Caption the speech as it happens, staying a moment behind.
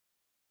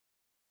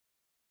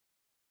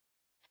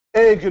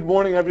Hey, good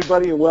morning,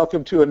 everybody, and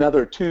welcome to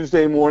another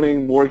Tuesday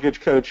morning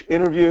Mortgage Coach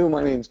interview.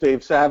 My name is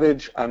Dave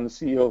Savage. I'm the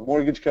CEO of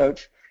Mortgage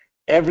Coach.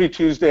 Every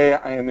Tuesday,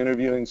 I am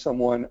interviewing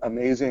someone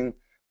amazing,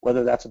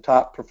 whether that's a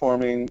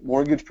top-performing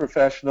mortgage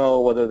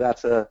professional, whether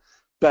that's a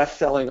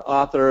best-selling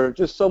author,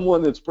 just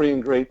someone that's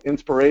bringing great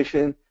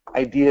inspiration,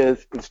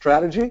 ideas, and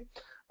strategy.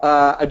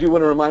 I do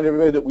want to remind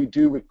everybody that we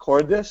do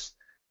record this.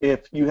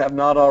 If you have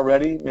not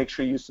already, make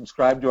sure you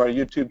subscribe to our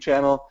YouTube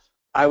channel.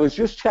 I was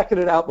just checking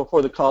it out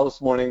before the call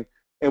this morning,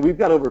 and we've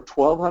got over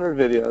 1,200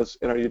 videos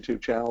in our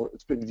YouTube channel.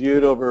 It's been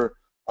viewed over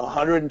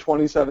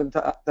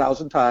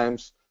 127,000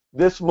 times.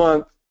 This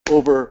month,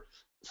 over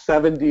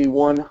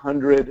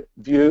 7,100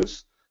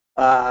 views.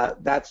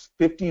 That's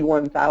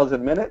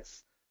 51,000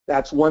 minutes.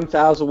 That's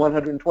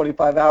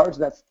 1,125 hours.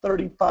 That's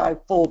 35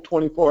 full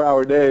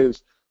 24-hour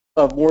days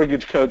of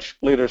Mortgage Coach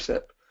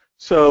leadership.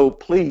 So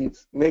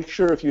please make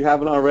sure, if you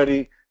haven't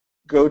already,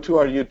 go to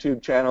our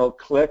YouTube channel,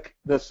 click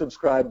the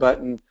subscribe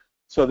button,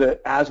 so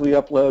that as we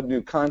upload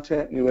new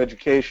content, new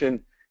education,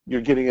 you're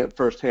getting it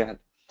firsthand.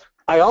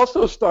 I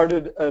also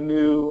started a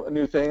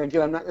new thing.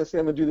 Again, I'm not going to say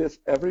I'm going to do this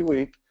every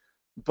week,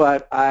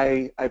 but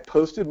I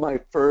posted my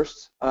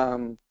first,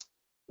 LinkedIn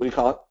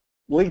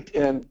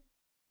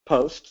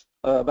post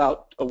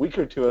about a week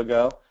or two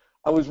ago.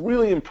 I was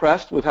really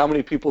impressed with how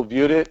many people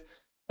viewed it,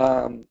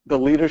 the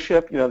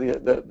leadership,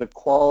 the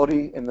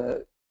quality and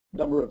the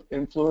number of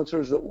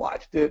influencers that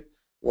watched it,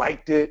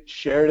 liked it,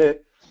 shared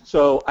it.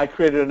 So I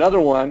created another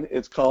one.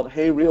 It's called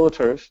Hey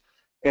Realtors,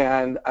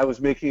 and I was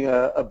making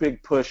a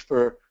big push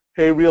for,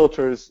 hey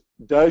Realtors,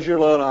 does your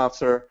loan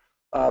officer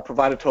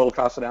provide a total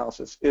cost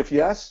analysis? If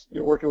yes,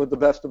 you're working with the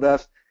best of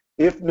best.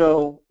 If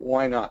no,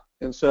 why not?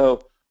 And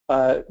so,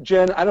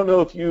 Jen, I don't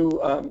know if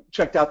you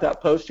checked out that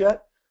post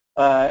yet,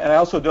 and I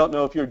also don't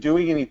know if you're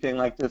doing anything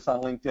like this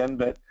on LinkedIn,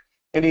 but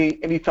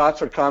any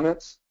thoughts or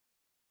comments?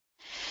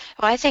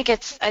 Well, I think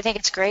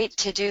it's great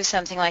to do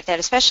something like that,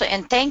 especially,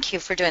 and thank you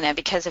for doing that,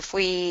 because if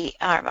we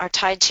are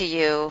tied to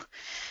you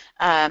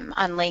on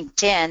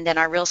LinkedIn, then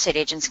our real estate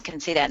agents can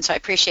see that, and so I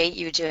appreciate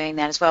you doing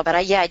that as well. But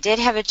I did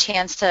have a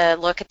chance to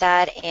look at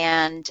that,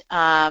 and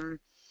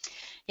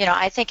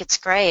I think it's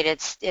great.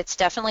 It's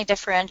definitely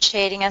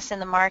differentiating us in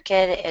the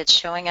market. It's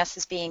showing us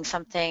as being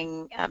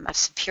something of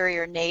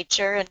superior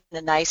nature in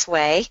a nice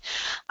way.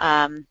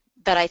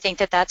 But I think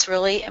that that's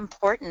really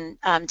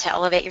important to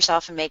elevate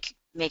yourself and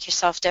make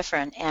yourself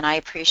different, and I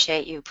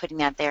appreciate you putting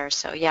that there.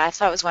 So yeah, I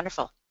thought it was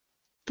wonderful.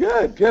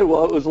 Good, good.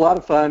 Well, it was a lot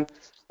of fun,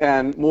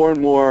 and more,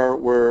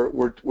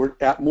 we're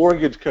at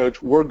Mortgage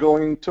Coach. We're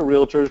going to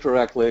realtors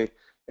directly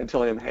and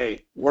telling them,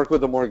 hey, work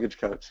with a mortgage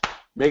coach.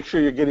 Make sure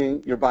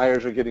your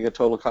buyers are getting a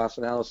total cost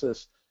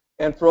analysis.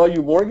 And for all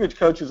you mortgage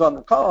coaches on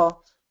the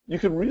call, you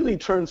can really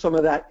turn some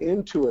of that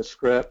into a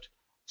script.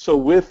 So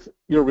with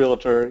your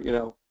realtor,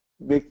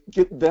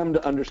 get them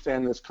to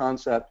understand this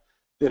concept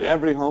that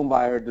every home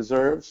buyer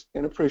deserves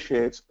and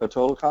appreciates a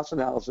total cost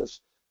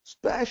analysis,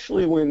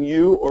 especially when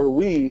you or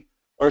we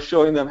are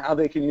showing them how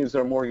they can use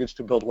their mortgage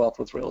to build wealth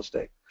with real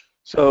estate.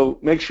 So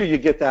make sure you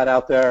get that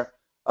out there.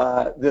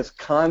 This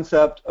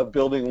concept of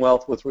building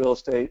wealth with real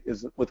estate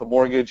with a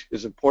mortgage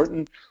is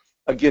important.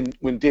 Again,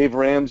 when I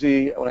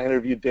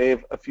interviewed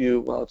Dave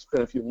it's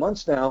been a few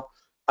months now,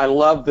 I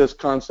love this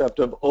concept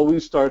of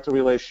always start the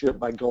relationship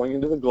by going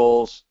into the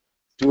goals,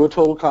 do a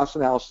total cost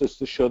analysis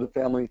to show the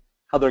family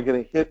how they're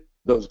going to hit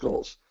those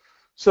goals.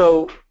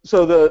 So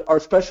our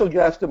special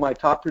guest in my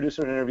top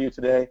producer interview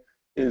today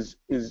is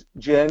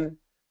Jen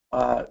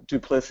Du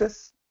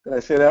Plessis. Did I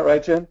say that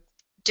right, Jen?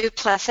 Du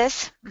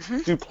Plessis.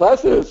 Du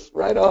Plessis,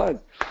 right on.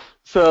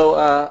 So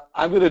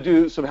I'm going to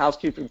do some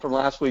housekeeping from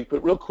last week,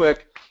 but real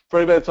quick, for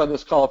anybody that's on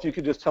this call, if you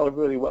could just tell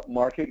everybody what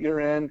market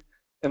you're in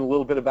and a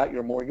little bit about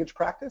your mortgage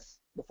practice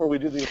before we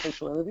do the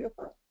official interview.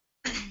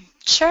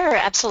 Sure,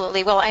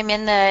 absolutely. Well, I'm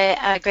in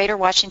the greater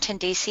Washington,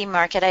 D.C.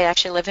 market. I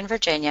actually live in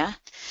Virginia.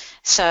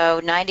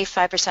 So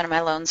 95% of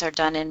my loans are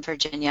done in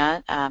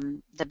Virginia.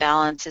 The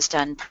balance is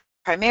done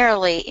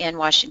primarily in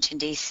Washington,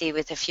 D.C.,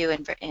 with a few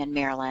in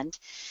Maryland.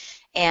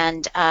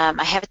 And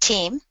I have a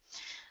team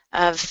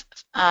of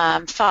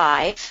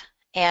 5,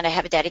 and I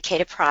have a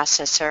dedicated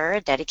processor,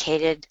 a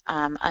dedicated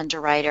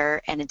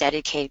underwriter, and a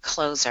dedicated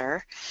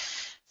closer,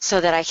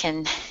 so that I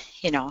can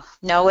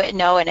know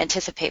and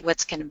anticipate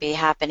what's going to be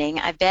happening.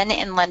 I've been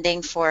in lending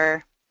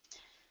it'll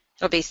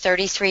be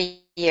 33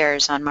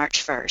 years on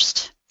March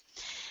 1st.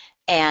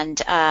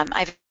 And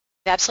I've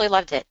absolutely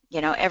loved it,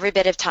 every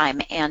bit of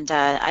time. And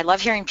I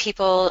love hearing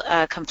people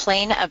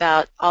complain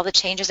about all the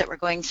changes that we're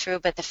going through,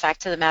 but the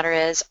fact of the matter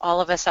is, all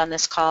of us on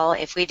this call,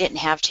 if we didn't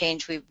have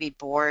change, we'd be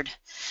bored.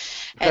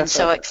 And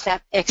so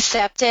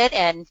accept it,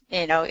 and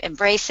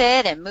embrace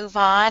it, and move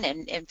on,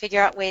 and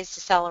figure out ways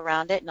to sell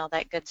around it and all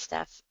that good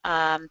stuff.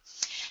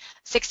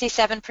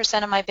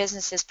 67% of my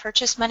business is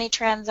purchase money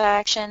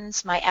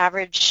transactions. My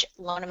average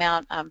loan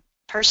amount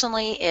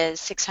personally is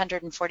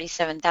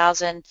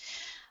 $647,000.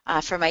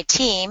 For my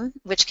team,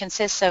 which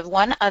consists of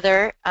one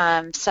other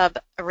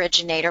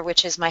sub-originator,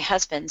 which is my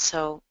husband.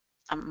 So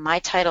my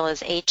title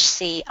is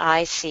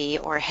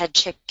HCIC, or Head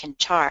Chick in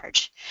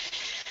Charge.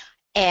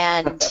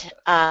 And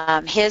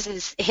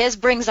his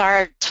brings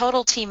our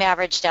total team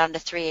average down to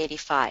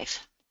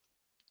 385.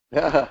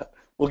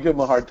 We'll give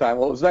them a hard time.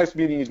 Well, it was nice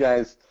meeting you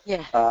guys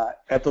Yeah.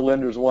 at the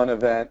Lenders One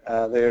event.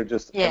 They are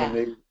just an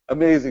Yeah.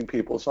 amazing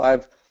people. So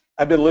I've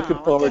been looking Oh,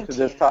 well, forward to thank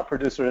this you. top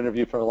producer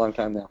interview for a long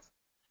time now.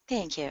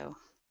 Thank you.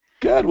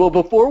 Good. Well,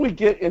 before we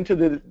get into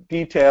the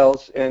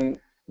details and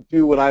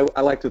do what I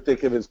like to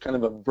think of as kind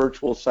of a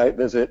virtual site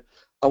visit,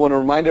 I want to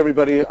remind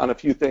everybody on a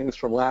few things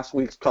from last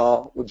week's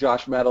call with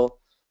Josh Metal.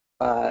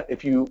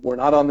 If you were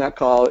not on that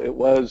call, it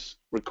was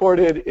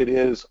recorded. It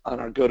is on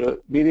our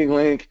GoToMeeting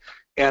link.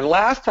 And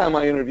last time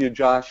I interviewed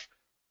Josh,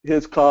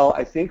 his call,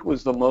 I think,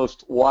 was the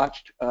most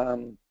watched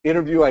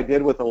interview I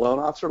did with a loan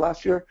officer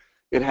last year.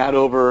 It had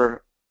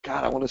over,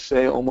 God, I want to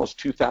say almost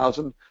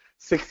 2,000,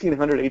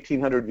 1,600,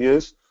 1,800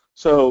 views.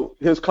 So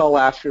his call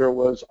last year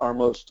was our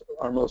most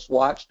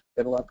watched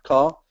and loved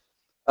call.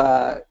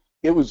 I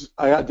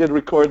did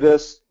record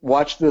this,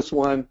 watch this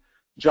one.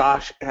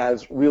 Josh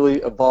has really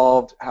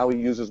evolved how he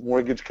uses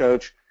Mortgage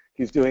Coach.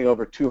 He's doing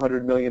over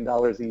 $200 million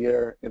a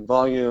year in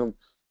volume.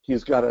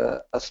 He's got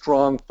a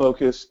strong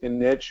focus in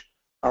niche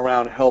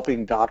around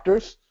helping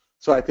doctors.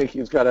 So I think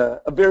he's got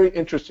a very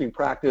interesting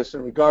practice,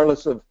 and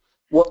regardless of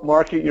what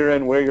market you're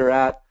in, where you're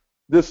at,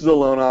 this is a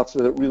loan officer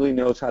that really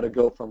knows how to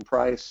go from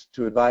price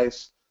to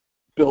advice,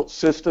 built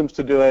systems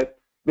to do it.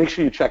 Make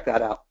sure you check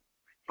that out.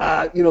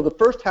 The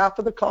first half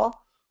of the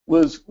call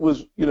was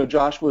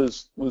Josh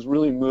was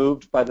really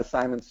moved by the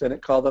Simon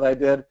Sinek call that I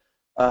did,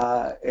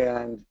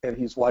 and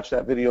he's watched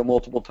that video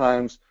multiple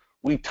times.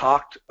 We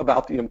talked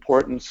about the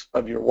importance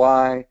of your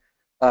why.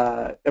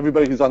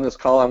 Everybody who's on this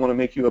call, I want to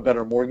make you a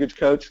better mortgage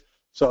coach.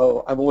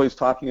 So I'm always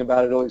talking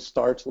about it. Always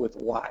starts with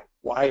why.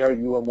 Why are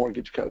you a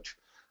mortgage coach?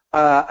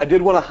 I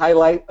did want to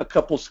highlight a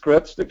couple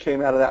scripts that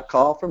came out of that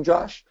call from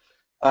Josh.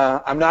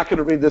 I'm not going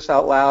to read this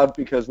out loud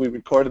because we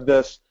recorded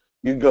this.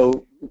 You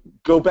can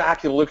go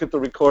back and look at the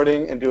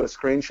recording and do a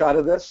screenshot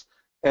of this,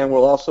 and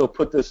we'll also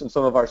put this in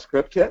some of our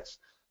script kits.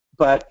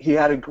 But he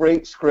had a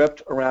great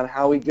script around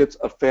how he gets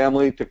a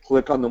family to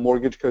click on the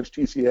Mortgage Coach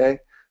TCA.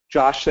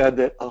 Josh said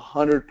that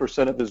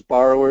 100% of his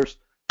borrowers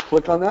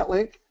click on that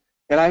link.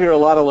 And I hear a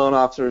lot of loan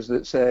officers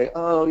that say,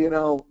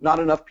 oh, not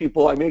enough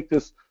people. I make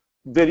this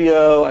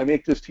video, I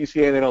make this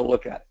TCA, and they don't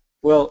look at it.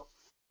 Well,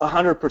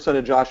 100%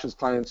 of Josh's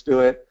clients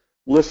do it.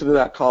 Listen to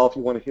that call if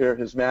you want to hear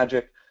his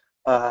magic.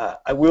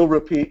 I will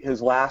repeat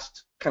his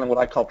last kind of what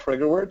I call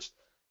trigger words.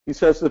 He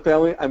says to the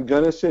family, I'm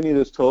going to send you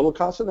this total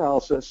cost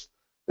analysis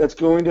that's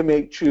going to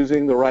make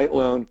choosing the right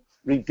loan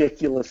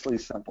ridiculously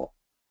simple.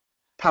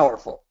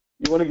 Powerful.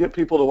 You want to get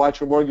people to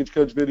watch your Mortgage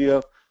Coach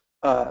video,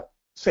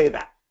 say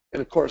that.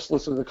 And, of course,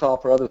 listen to the call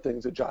for other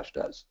things that Josh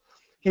does.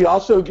 He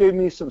also gave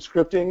me some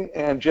scripting,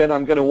 and, Jen,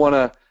 I'm going to want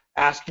to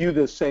ask you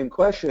this same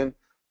question,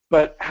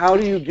 but how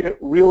do you get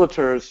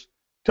realtors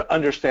to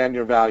understand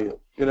your value?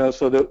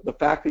 So the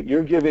fact that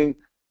you're giving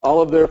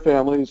all of their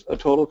families a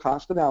total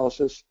cost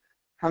analysis,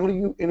 how do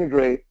you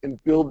integrate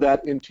and build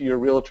that into your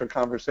realtor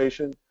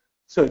conversation?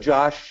 So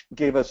Josh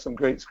gave us some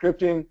great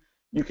scripting.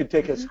 You could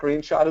take a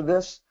screenshot of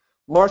this.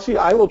 Marcy,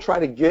 I will try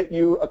to get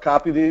you a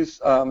copy of these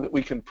that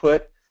we can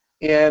put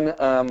in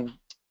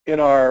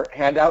our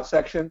handout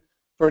section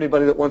for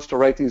anybody that wants to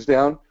write these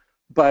down.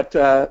 But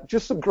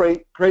just some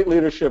great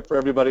leadership for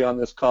everybody on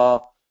this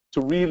call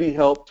to really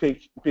help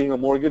take being a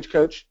mortgage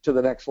coach to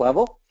the next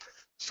level.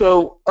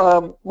 So,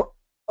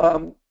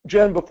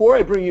 Jen, before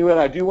I bring you in,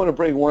 I do want to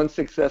bring one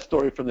success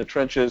story from the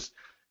trenches,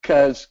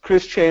 because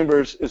Chris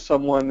Chambers is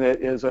someone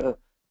that is a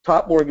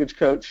top Mortgage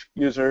Coach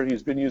user.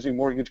 He's been using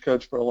Mortgage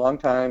Coach for a long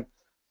time.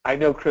 I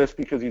know Chris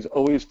because he's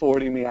always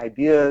forwarding me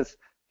ideas.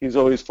 He's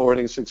always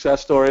forwarding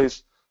success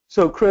stories.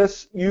 So,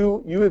 Chris,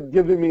 you had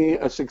given me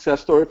a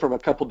success story from a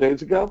couple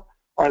days ago,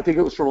 or I think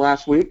it was from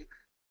last week.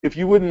 If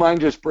you wouldn't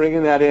mind just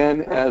bringing that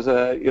in as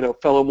a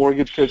fellow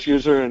Mortgage Coach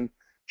user and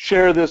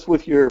share this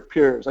with your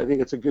peers. I think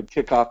it's a good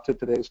kickoff to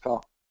today's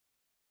call.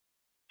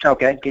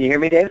 Okay. Can you hear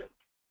me, Dave?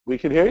 We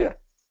can hear you.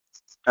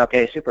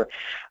 Okay, super.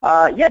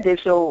 Yeah, Dave,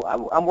 so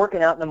I'm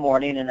working out in the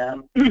morning, and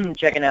I'm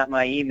checking out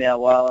my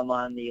email while I'm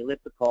on the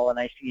elliptical, and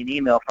I see an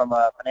email from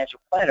a financial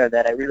planner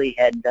that I really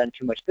hadn't done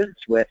too much business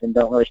with and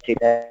don't really stay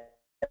that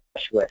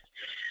much with,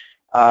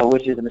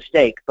 which is a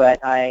mistake. But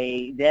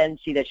I then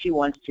see that she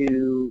wants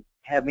to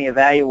have me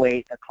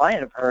evaluate a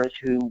client of hers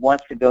who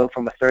wants to go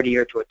from a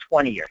 30-year to a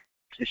 20-year.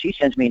 So she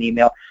sends me an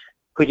email,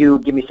 could you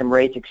give me some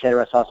rates, et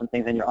cetera? I saw some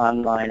things on your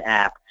online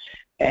app.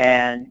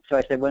 And so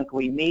I said, when can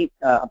we meet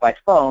by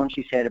phone?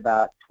 She said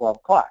about 12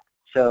 o'clock.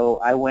 So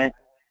I went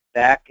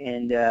back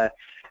and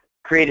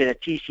created a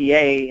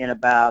TCA in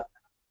about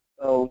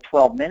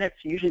 12 minutes,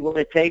 usually what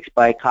it takes,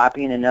 by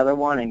copying another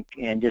one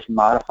and just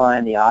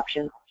modifying the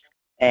options,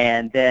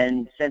 and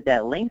then sent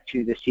that link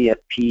to the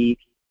CFP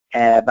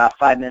about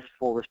 5 minutes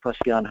before we're supposed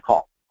to get on the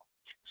call.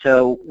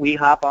 So we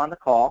hop on the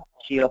call.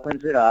 She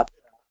opens it up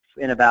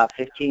in about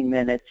 15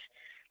 minutes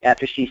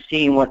after she's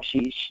seen what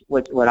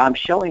I'm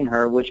showing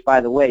her, which,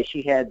 by the way,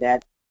 she had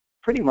that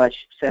pretty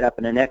much set up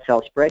in an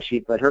Excel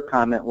spreadsheet, but her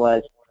comment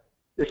was,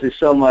 this is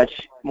so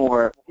much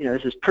more,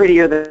 this is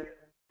prettier than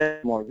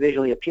more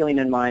visually appealing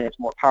than mine. It's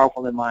more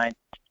powerful than mine.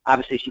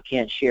 Obviously, she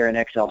can't share an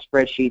Excel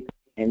spreadsheet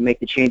and make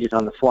the changes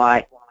on the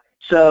fly.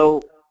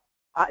 So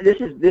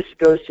this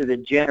goes to the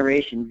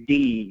Generation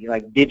D,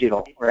 like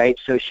digital, right?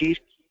 So she's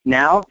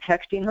now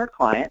texting her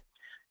client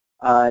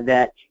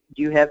that,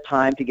 do you have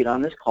time to get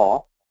on this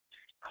call?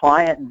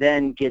 Client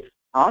then gets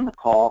on the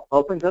call,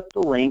 opens up the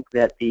link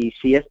that the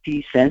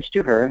CFP sends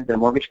to her, the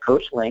mortgage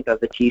coach link of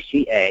the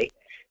TCA,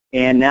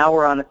 and now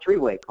we're on a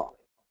three-way call,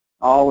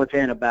 all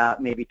within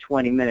about maybe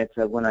 20 minutes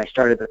of when I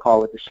started the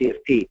call with the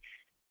CFP.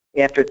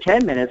 After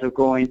 10 minutes of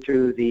going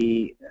through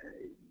the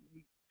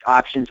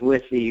options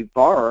with the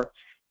borrower,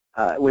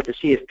 with the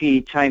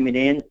CFP chiming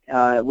in,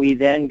 we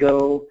then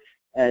go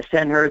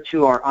send her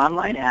to our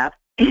online app.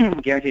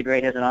 Guaranteed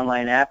Rate has an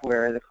online app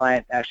where the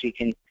client actually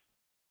can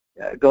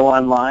go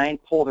online,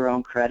 pull their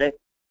own credit,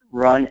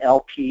 run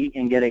LP,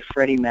 and get a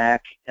Freddie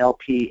Mac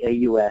LP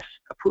AUS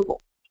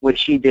approval, which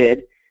she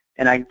did.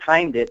 And I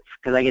timed it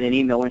because I get an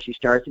email when she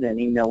starts it and an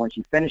email when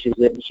she finishes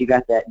it, and she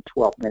got that in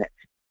 12 minutes.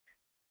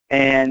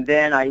 And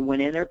then I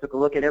went in there, took a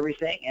look at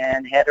everything,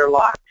 and had her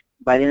locked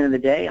by the end of the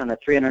day on a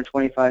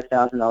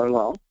 $325,000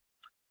 loan.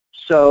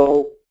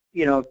 So,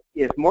 you know,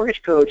 if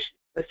Mortgage Coach,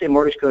 let's say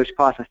Mortgage Coach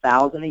costs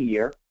 $1,000 a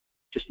year,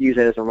 just to use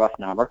that as a rough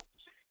number,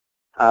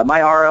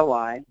 my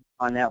ROI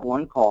on that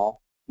one call,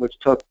 which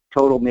took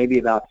total maybe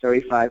about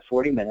 35,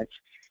 40 minutes,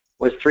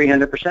 was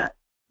 300%.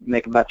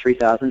 Make about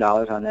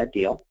 $3,000 on that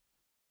deal.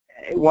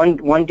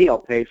 One deal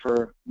paid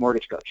for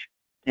Mortgage Coach.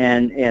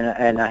 And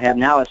I have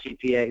now a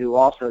CPA who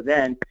also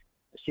then,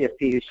 a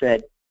CFP who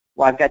said,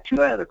 well, I've got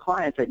 2 other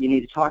clients that you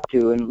need to talk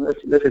to, and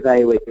let's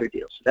evaluate their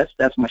deals. So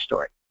that's my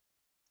story.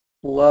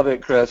 Love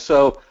it, Chris.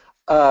 So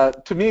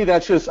to me,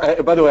 that's just,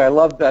 by the way, I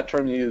love that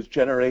term you use,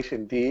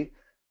 Generation D.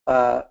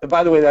 And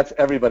by the way, that's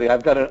everybody.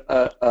 I've got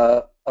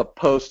a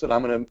post that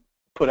I'm going to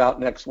put out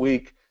next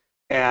week,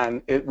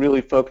 and it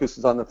really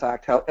focuses on the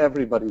fact how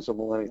everybody's a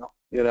millennial.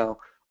 You know,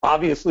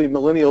 obviously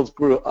millennials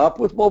grew up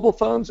with mobile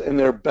phones, and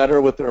they're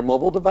better with their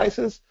mobile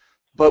devices.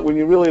 But when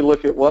you really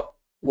look at what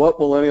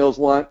millennials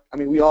want, I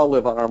mean, we all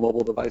live on our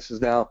mobile devices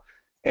now.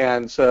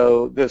 And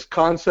so this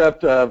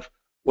concept of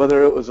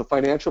whether it was a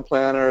financial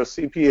planner, a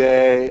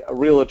CPA, a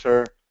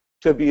realtor,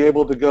 to be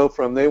able to go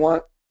from they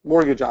want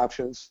mortgage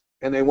options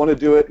and they want to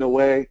do it in a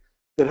way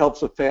that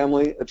helps a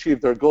family achieve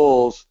their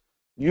goals.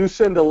 You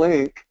send a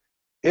link,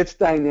 it's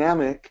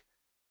dynamic.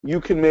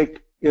 You can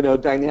make, you know,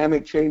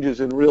 dynamic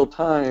changes in real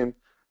time.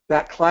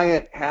 That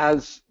client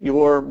has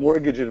your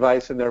mortgage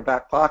advice in their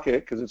back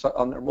pocket because it's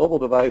on their mobile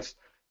device,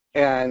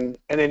 and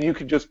then you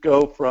can just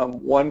go from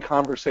one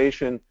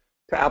conversation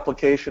to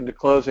application to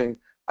closing.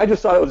 I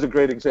just thought it was a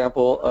great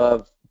example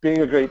of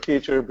being a great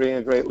teacher, being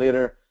a great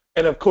leader,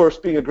 and of course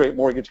being a great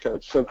mortgage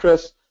coach. So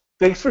Chris,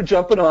 thanks for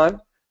jumping on.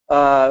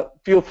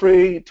 Feel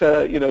free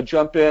to, you know,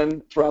 jump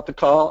in throughout the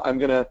call. I'm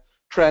going to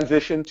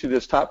transition to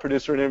this top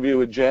producer interview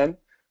with Jen.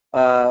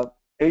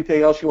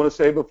 Anything else you want to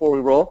say before we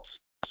roll?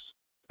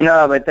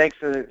 No, but thanks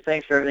for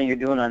everything you're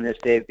doing on this,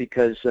 Dave,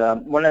 because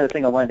one other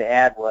thing I wanted to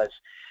add was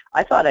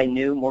I thought I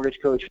knew Mortgage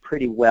Coach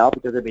pretty well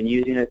because I've been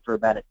using it for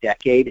about a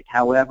decade.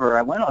 However,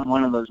 I went on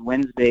one of those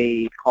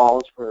Wednesday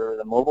calls for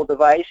the mobile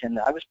device, and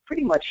I was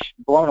pretty much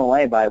blown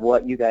away by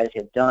what you guys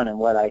had done and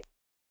what I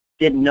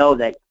didn't know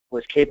that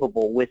was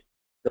capable with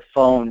the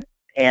phone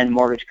and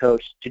Mortgage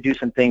Coach to do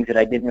some things that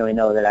I didn't really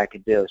know that I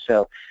could do.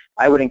 So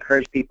I would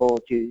encourage people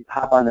to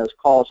hop on those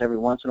calls every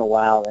once in a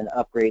while and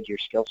upgrade your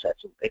skill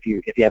sets if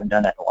you haven't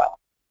done that in a while.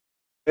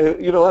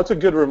 You know, that's a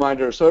good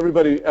reminder. So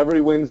everybody, every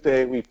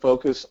Wednesday we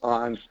focus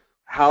on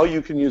how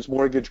you can use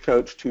Mortgage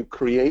Coach to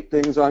create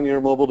things on your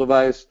mobile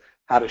device,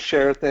 how to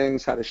share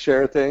things,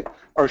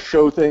 or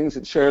show things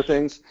and share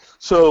things.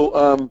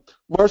 So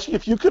Marcy,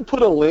 if you could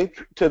put a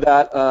link to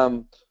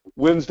that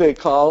Wednesday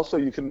call so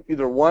you can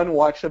either, one,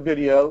 watch a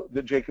video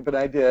that Jacob and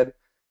I did,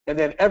 and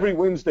then every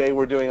Wednesday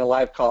we're doing a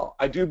live call.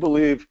 I do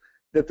believe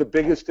that the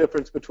biggest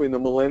difference between the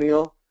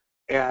millennial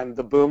and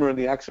the boomer and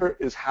the Xer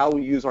is how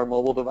we use our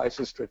mobile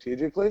devices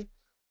strategically.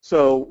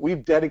 So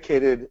we've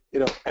dedicated, you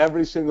know,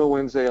 every single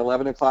Wednesday,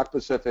 11 o'clock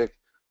Pacific,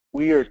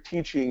 we are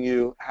teaching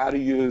you how to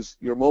use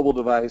your mobile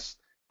device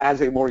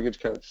as a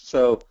mortgage coach.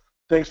 So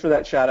thanks for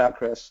that shout out,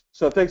 Chris.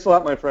 So thanks a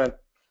lot, my friend.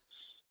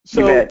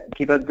 So, you bet.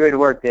 Keep up the great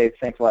work, Dave.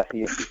 Thanks a lot for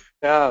you.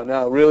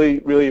 No, really,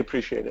 really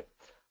appreciate it.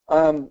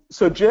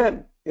 So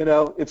Jen, you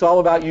know, it's all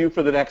about you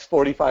for the next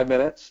 45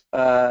 minutes.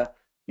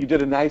 You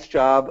did a nice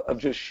job of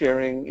just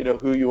sharing, you know,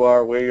 who you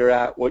are, where you're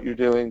at, what you're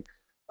doing.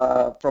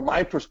 From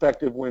my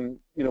perspective, when,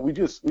 you know, we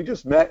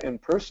just met in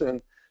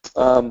person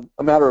a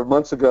matter of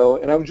months ago,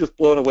 and I was just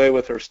blown away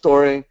with her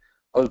story.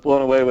 I was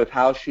blown away with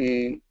how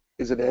she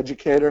is an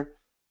educator.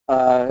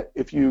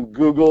 If you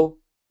Google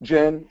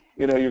Jen,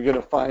 you know, you're going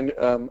to find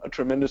a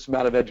tremendous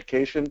amount of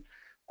education.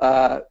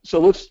 So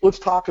let's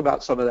talk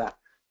about some of that.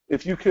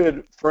 If you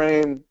could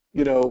frame,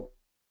 you know,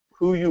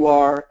 who you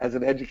are as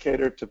an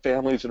educator to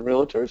families and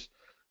realtors,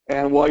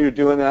 and while you're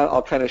doing that,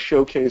 I'll kind of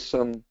showcase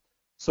some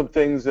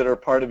things that are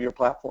part of your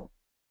platform.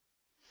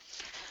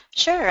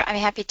 Sure, I'm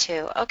happy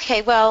to.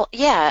 Okay, well,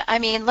 yeah, I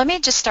mean, let me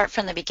just start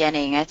from the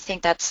beginning. I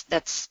think that's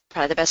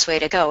probably the best way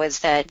to go is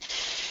that,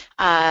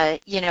 a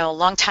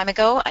long time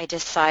ago, I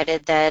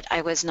decided that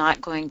I was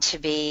not going to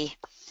be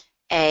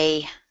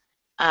a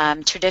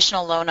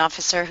traditional loan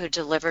officer who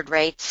delivered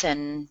rates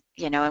and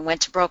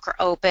went to broker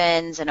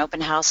opens and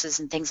open houses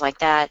and things like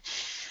that.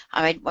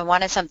 I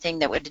wanted something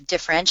that would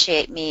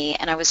differentiate me,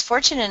 and I was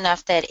fortunate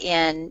enough that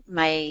in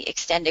my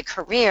extended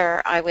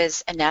career, I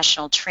was a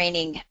national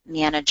training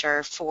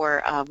manager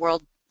for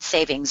World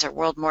Savings or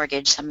World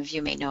Mortgage. Some of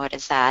you may know it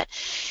as that.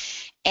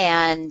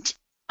 And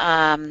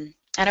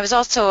and I was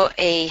also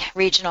a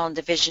regional and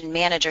division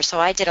manager, so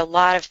I did a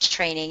lot of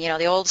training,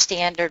 the old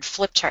standard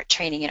flip chart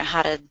training,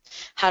 how to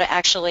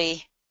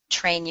actually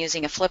train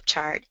using a flip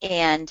chart.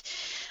 And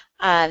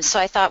so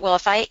I thought, well,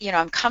 if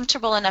I'm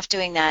comfortable enough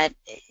doing that,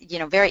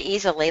 very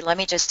easily, let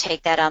me just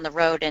take that on the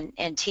road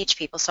and teach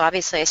people. So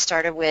obviously I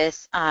started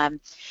with,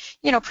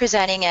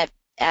 presenting at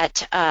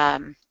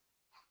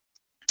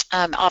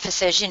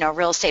offices,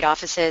 real estate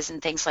offices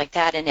and things like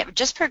that, and it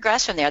just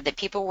progressed from there. That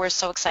people were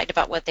so excited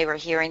about what they were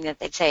hearing that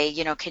they'd say,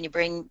 can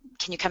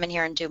you come in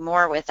here and do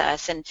more with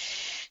us? And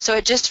so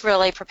it just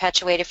really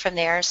perpetuated from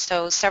there.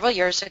 So several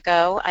years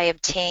ago, I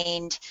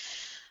obtained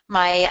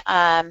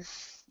my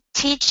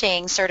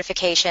teaching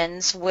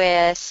certifications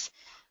with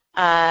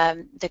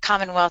the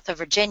Commonwealth of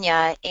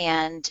Virginia,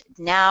 and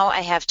now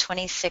I have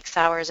 26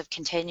 hours of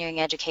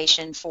continuing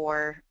education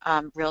for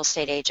real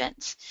estate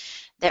agents.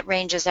 That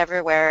ranges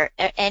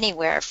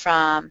anywhere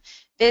from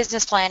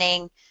business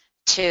planning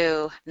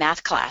to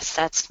math class.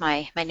 That's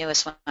my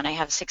newest one. I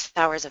have 6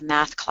 hours of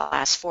math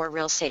class for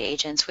real estate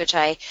agents, which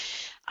I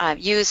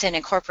use and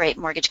incorporate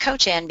mortgage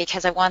coach in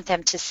because I want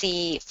them to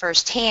see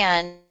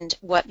firsthand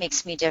what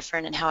makes me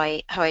different and how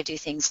I do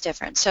things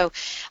different. So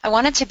I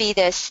wanted to be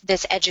this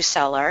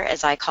edu-seller,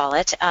 as I call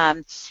it,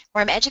 where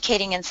I'm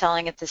educating and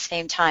selling at the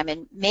same time.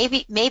 And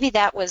maybe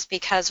that was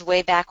because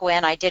way back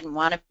when I didn't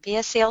want to be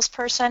a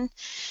salesperson.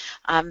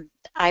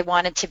 I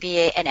wanted to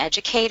be an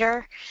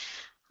educator,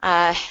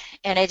 and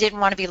I didn't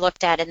want to be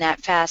looked at in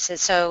that facet.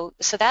 So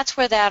that's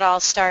where that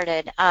all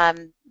started.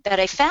 But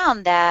I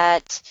found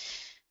that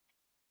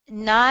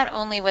not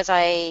only was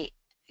I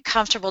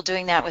comfortable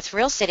doing that with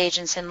real estate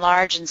agents in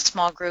large and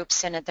small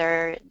groups and at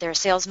their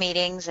sales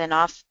meetings and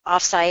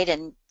off-site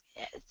and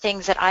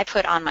things that I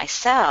put on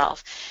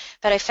myself,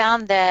 but I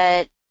found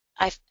that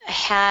I've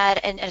had,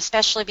 and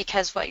especially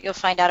because what you'll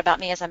find out about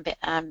me is I'm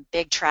a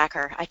big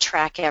tracker. I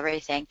track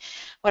everything.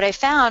 What I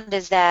found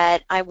is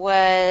that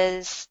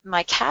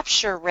my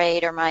capture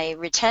rate or my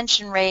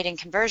retention rate and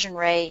conversion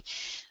rate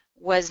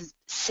was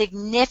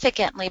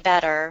significantly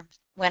better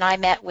when I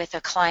met with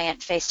a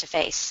client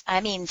face-to-face.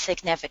 I mean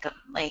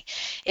significantly.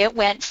 It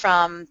went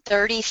from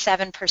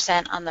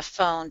 37% on the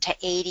phone to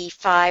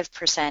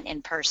 85%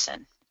 in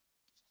person.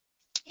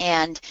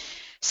 And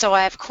so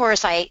of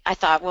course I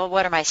thought, well,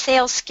 what are my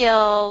sales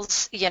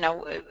skills?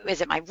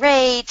 Is it my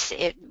rates?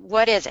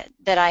 What is it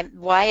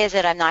why is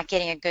it I'm not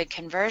getting a good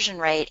conversion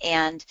rate?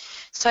 And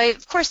so I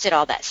of course did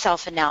all that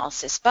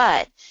self-analysis,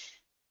 but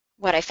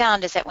what I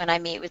found is that when I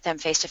meet with them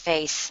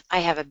face-to-face, I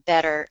have a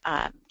better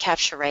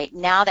capture rate.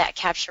 Now that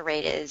capture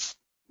rate is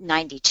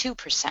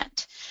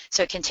 92%.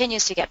 So it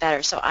continues to get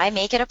better. So I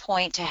make it a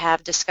point to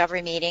have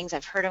discovery meetings.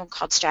 I've heard them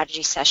called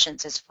strategy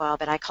sessions as well,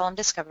 but I call them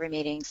discovery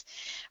meetings,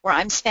 where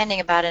I'm spending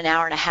about an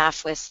hour and a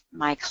half with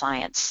my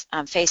clients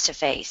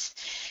face-to-face.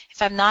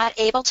 If I'm not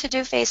able to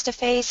do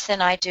face-to-face,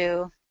 then I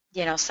do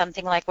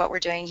something like what we're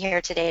doing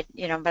here today,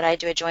 but I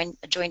do a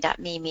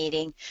join.me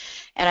meeting,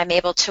 and I'm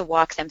able to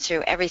walk them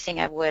through everything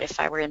I would if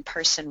I were in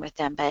person with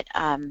them, but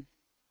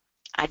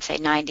I'd say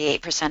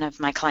 98% of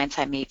my clients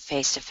I meet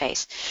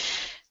face-to-face.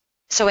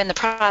 So in the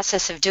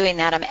process of doing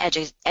that, I'm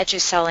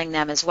edu-selling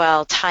them as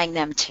well, tying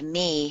them to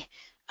me,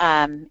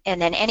 and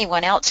then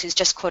anyone else who's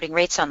just quoting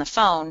rates on the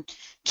phone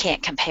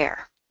can't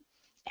compare.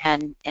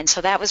 And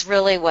so that was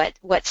really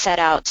what set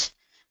out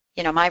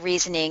my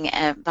reasoning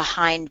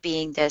behind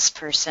being this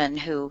person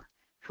who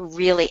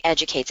really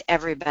educates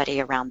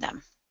everybody around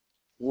them.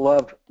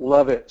 Love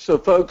it. So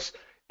folks,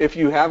 if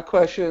you have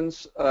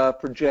questions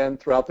for Jen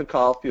throughout the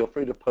call, feel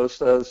free to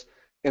post those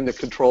in the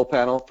control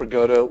panel for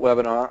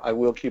GoToWebinar. I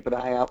will keep an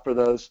eye out for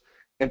those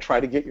and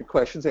try to get your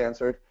questions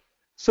answered.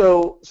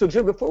 So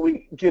Jen, before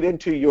we get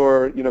into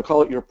your,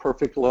 call it your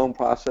perfect loan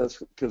process,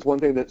 because one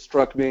thing that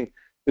struck me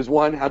is,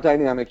 one, how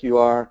dynamic you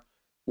are,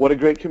 what a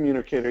great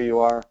communicator you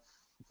are,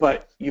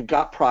 but you've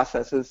got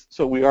processes.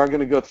 So we are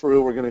going to go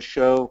through, we're going to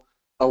show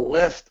a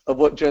list of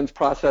what Jen's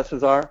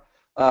processes are.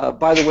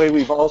 By the way,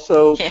 we've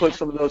also put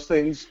some of those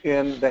things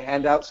in the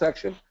handout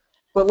section.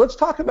 But let's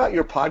talk about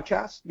your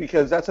podcast,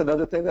 because that's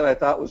another thing that I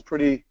thought was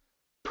pretty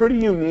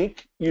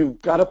unique. You've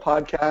got a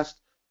podcast.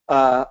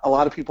 A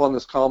lot of people on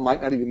this call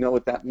might not even know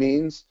what that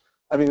means.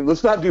 I mean,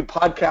 let's not do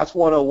podcast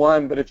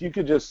 101, but if you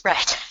could just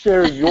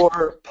share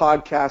your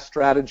podcast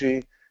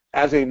strategy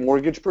as a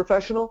mortgage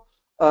professional,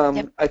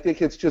 I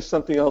think it's just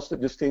something else that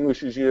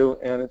distinguishes you,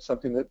 and it's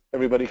something that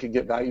everybody can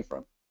get value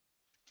from.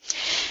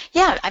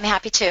 Yeah, I'm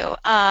happy to.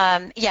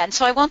 Yeah, and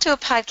so I won't do a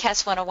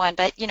podcast 101,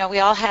 but we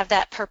all have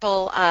that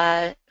purple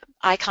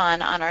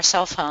icon on our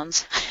cell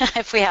phones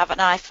if we have an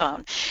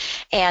iPhone.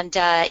 And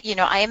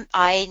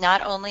I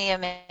not only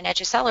am an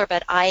eduseller,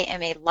 but I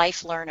am a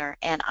life learner,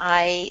 and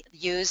I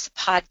use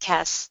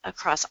podcasts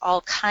across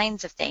all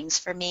kinds of things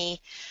for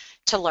me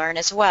to learn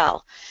as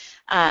well.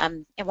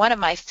 And one of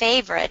my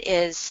favorite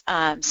is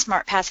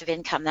Smart Passive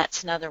Income.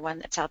 That's another one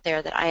that's out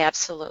there that I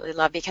absolutely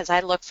love because I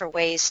look for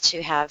ways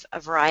to have a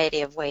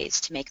variety of ways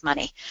to make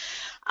money.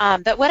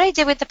 But what I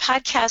did with the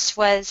podcast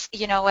was,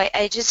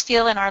 I just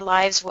feel in our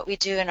lives what we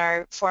do in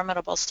our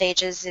formidable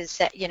stages is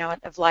that,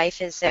 of life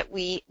is that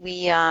we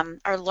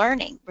are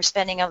learning. We're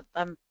spending a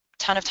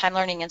ton of time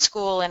learning in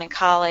school and in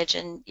college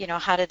and,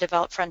 how to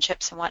develop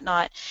friendships and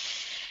whatnot.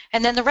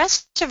 And then the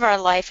rest of our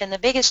life and the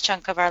biggest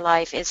chunk of our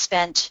life is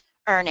spent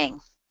earning.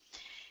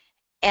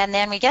 And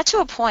then we get to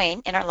a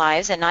point in our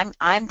lives, and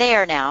I'm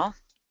there now,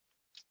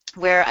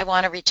 where I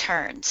want to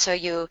return. So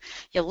you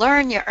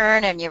learn, you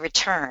earn, and you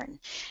return.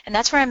 And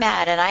that's where I'm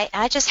at. And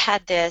I just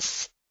had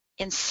this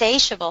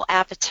insatiable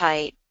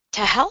appetite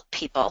to help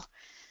people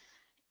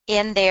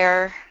in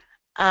their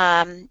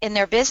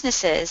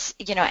businesses,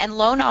 and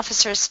loan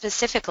officers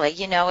specifically,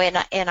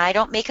 and I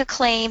don't make a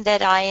claim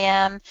that I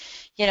am,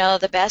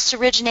 the best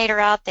originator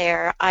out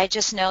there. I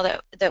just know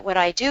that what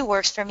I do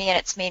works for me, and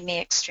it's made me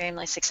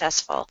extremely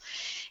successful.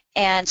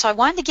 And so I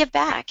wanted to give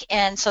back,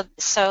 and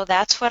so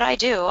that's what I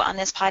do on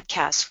this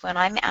podcast. When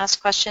I'm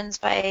asked questions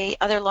by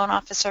other loan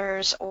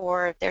officers,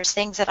 or if there's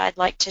things that I'd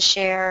like to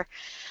share,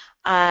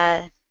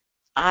 I,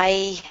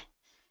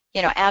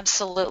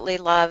 absolutely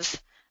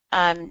love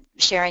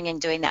sharing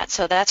and doing that.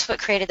 So that's what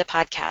created the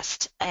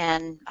podcast,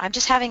 and I'm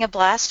just having a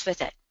blast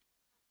with it,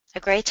 a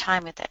great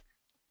time with it.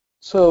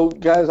 So,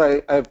 guys,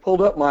 I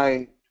pulled up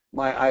my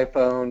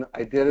iPhone.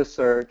 I did a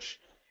search.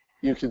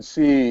 You can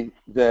see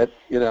that,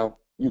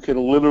 you can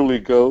literally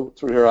go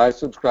through here. I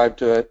subscribe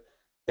to it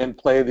and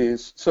play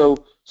these. So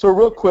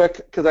real quick,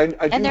 because I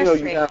do know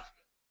free. You have,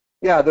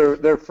 yeah,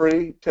 they're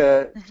free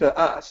to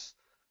us.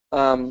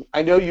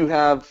 I know you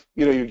have,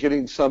 you're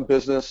getting some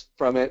business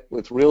from it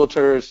with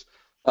realtors.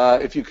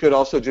 If you could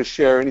also just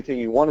share anything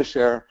you want to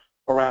share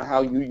around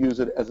how you use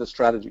it as a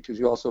strategy, because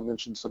you also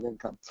mentioned some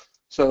income.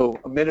 So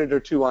a minute or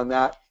two on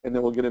that, and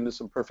then we'll get into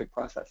some perfect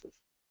processes.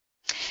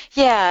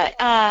 Yeah,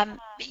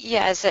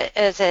 as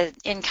an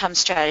income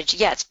strategy,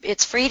 yeah,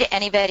 it's free to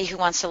anybody who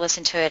wants to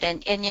listen to it.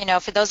 And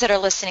for those that are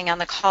listening on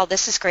the call,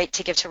 this is great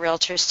to give to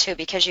realtors too,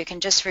 because you can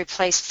just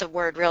replace the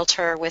word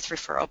realtor with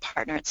referral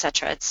partner,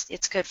 etc.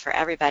 It's good for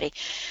everybody.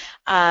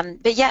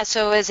 But yeah,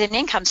 so as an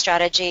income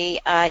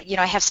strategy, I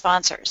have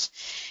sponsors.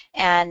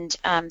 And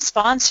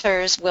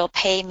sponsors will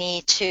pay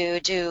me to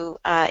do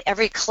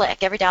every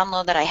click, every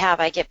download that I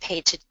have, I get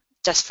paid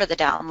just for the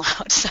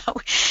download. So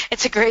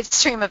it's a great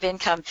stream of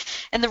income.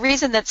 And the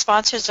reason that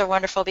sponsors are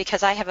wonderful,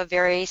 because I have a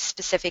very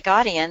specific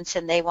audience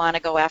and they want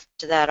to go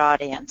after that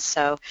audience.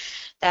 So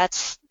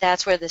that's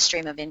where the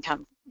stream of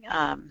income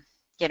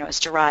is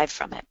derived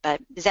from it.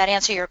 But does that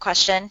answer your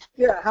question?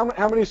 Yeah.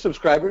 How many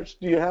subscribers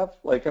do you have?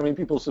 Like, how many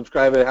people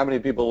subscribe it? How many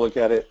people look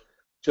at it?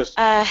 Just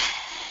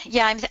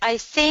yeah, I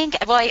think,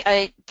 well,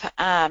 I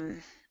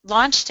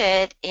launched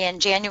it in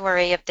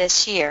January of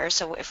this year,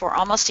 so if we're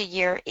almost a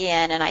year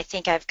in, and I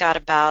think I've got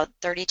about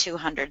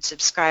 3,200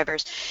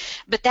 subscribers.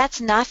 But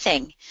that's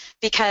nothing,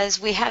 because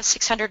we have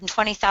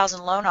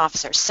 620,000 loan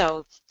officers,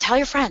 so tell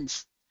your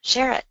friends,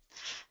 share it.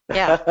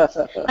 Yeah.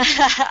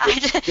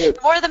 The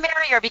more the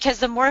merrier, because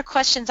the more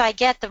questions I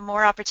get, the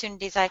more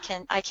opportunities I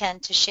can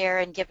to share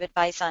and give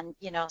advice on,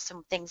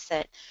 some things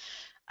that,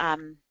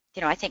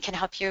 I think can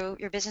help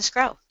your business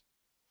grow.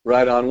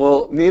 Right on.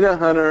 Well, Nina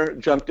Hunter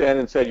jumped in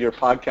and said your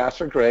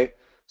podcasts are great.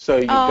 So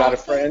you've got a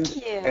friend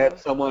and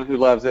someone who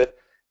loves it.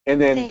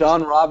 And then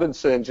Dawn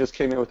Robinson just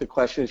came in with a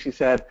question. She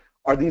said,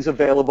 are these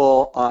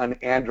available on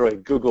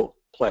Android, Google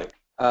Play?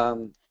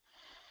 How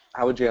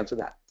would you answer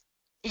that?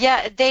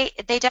 Yeah, they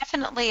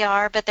definitely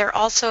are, but they're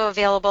also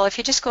available. If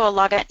you just go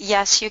log in,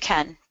 yes, you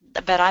can,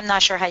 but I'm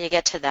not sure how you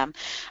get to them.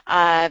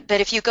 But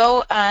if you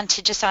go on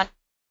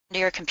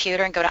your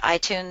computer and go to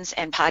iTunes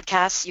and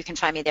podcasts, you can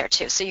find me there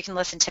too. So you can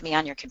listen to me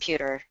on your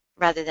computer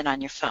rather than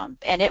on your phone.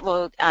 And it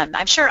will,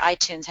 I'm sure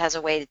iTunes has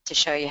a way to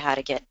show you how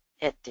to get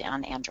it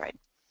on Android.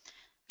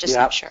 Just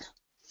not sure.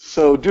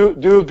 So do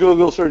a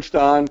Google search,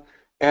 Don.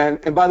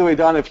 And by the way,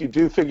 Don, if you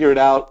do figure it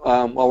out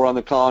while we're on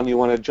the call and you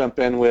want to jump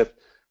in with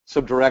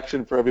some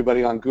direction for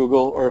everybody on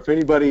Google, or if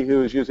anybody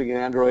who is using an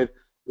Android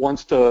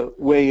wants to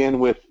weigh in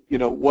with,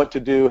 what to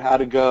do, how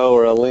to go,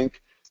 or a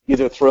link,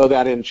 either throw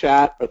that in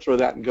chat or throw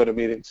that in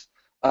GoToMeetings.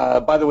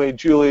 By the way,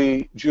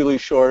 Julie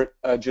Short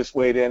just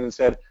weighed in and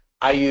said,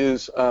 I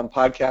use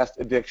podcast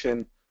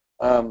addiction.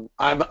 I'm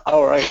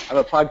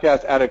a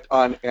podcast addict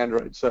on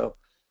Android. So,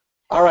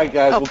 all right,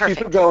 guys, we'll keep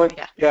it going.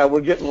 Yeah,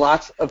 we're getting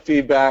lots of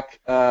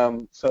feedback,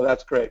 so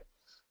that's great.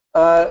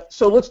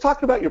 So let's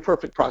talk about your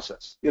perfect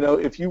process.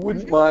 If you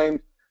wouldn't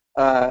mind,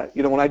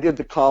 when I did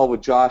the call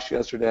with Josh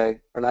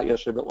yesterday, or not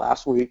yesterday, but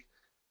last week,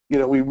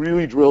 we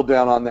really drilled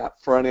down on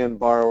that front-end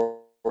borrower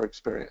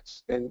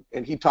experience.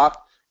 And he talked,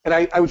 and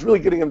I was really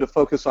getting him to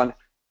focus on,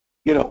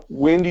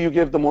 when do you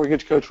give the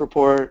mortgage coach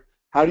report?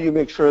 How do you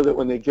make sure that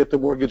when they get the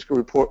mortgage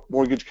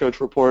coach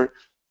report,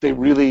 they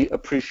really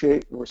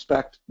appreciate and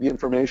respect the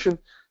information?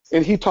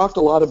 And he talked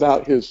a lot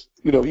about his,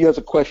 he has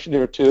a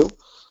questionnaire too.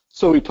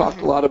 So he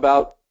talked a lot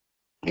about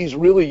he's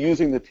really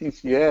using the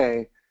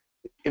TCA,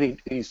 and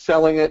he's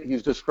selling it,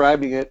 he's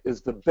describing it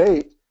as the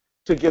bait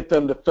to get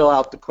them to fill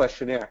out the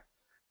questionnaire.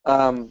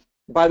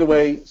 By the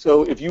way,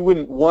 so if you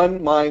wouldn't,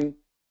 one, mind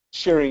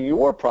sharing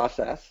your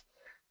process,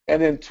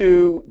 and then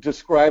two,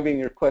 describing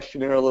your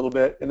questionnaire a little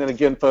bit. And then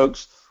again,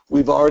 folks,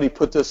 we've already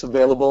put this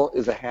available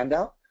as a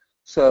handout.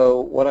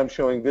 So what I'm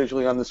showing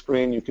visually on the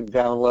screen, you can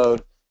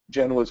download.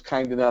 Jen was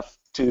kind enough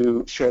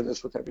to share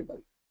this with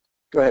everybody.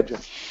 Go ahead, Jen.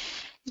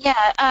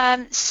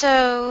 Yeah,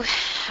 so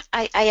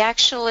I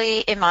actually,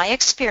 in my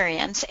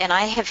experience, and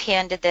I have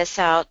handed this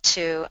out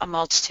to a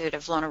multitude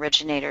of loan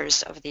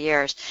originators over the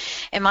years,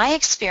 in my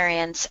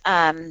experience,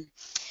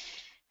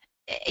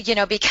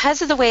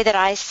 because of the way that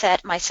I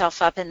set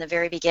myself up in the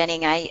very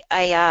beginning, I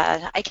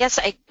guess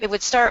it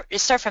would start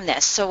from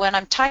this. So when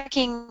I'm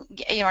talking,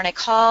 when I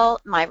call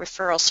my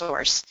referral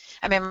source,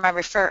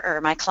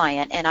 my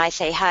client, and I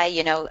say, hi,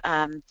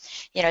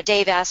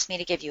 Dave asked me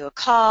to give you a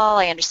call.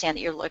 I understand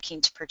that you're looking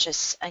to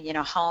purchase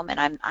a home,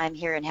 and I'm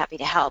here and happy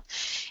to help.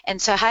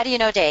 And so, how do you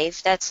know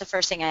Dave? That's the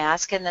first thing I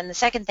ask. And then the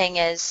second thing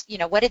is,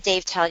 what did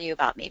Dave tell you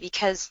about me?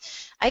 Because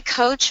I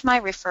coach my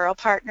referral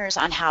partners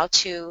on how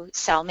to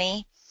sell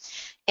me.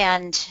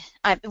 And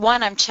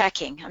I'm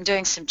checking. I'm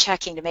doing some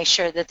checking to make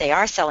sure that they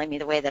are selling me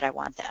the way that I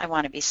want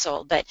to be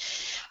sold. But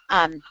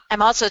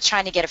I'm also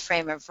trying to get a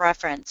frame of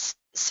reference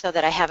so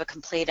that I have a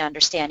complete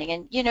understanding.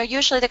 And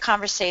usually the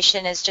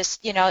conversation is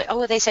just,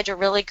 oh, they said you're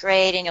really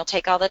great, and you'll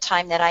take all the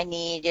time that I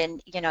need,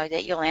 and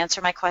that you'll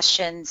answer my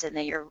questions, and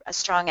that you're a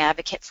strong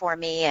advocate for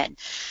me, and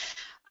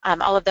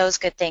all of those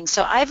good things.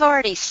 So I've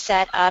already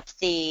set up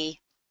the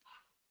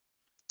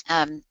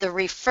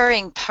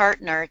referring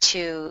partner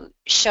to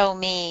show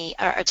me,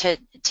 or to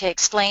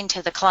explain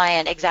to the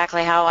client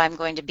exactly how I'm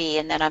going to be,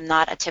 and that I'm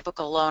not a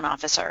typical loan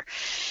officer.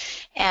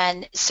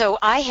 And so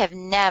I have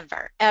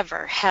never,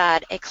 ever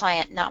had a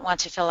client not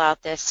want to fill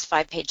out this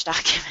 5-page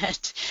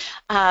document.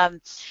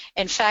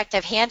 In fact,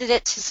 I've handed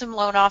it to some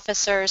loan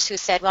officers who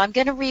said, well, I'm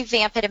going to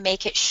revamp it and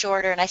make it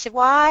shorter. And I said,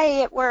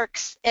 why? It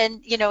works.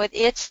 And,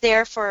 it's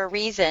there for a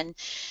reason.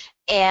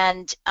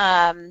 And,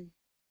 and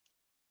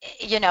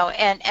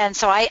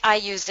so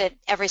I use it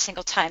every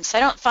single time. So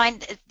I don't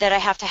find that I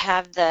have to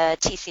have the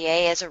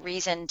TCA as a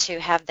reason to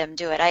have them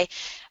do it.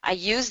 I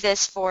use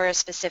this for a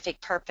specific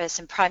purpose,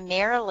 and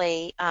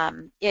primarily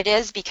it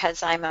is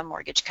because I'm a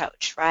mortgage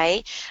coach,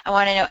 right? I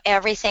want to know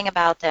everything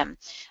about them.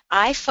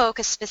 I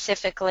focus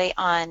specifically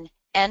on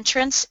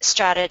entrance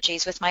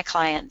strategies with my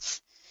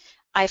clients.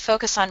 I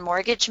focus on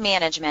mortgage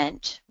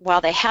management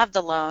while they have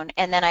the loan,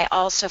 and then I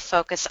also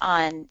focus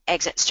on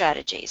exit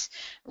strategies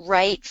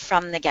right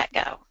from the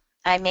get-go.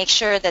 I make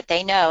sure that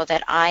they know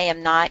that I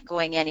am not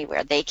going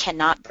anywhere. They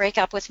cannot break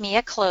up with me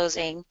at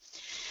closing,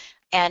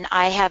 and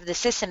I have the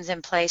systems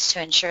in place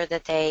to ensure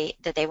that they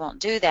won't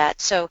do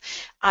that. So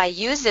I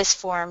use this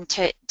form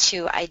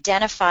to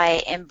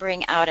identify and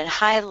bring out and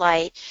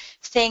highlight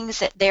things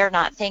that they're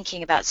not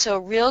thinking about. So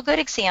a real good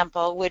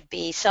example would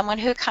be someone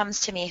who comes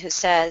to me who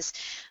says,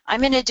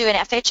 I'm going to do an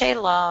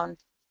FHA loan.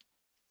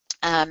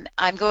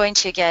 I'm going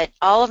to get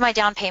all of my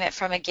down payment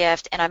from a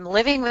gift, and I'm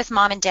living with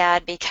mom and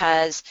dad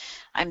because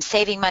I'm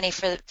saving money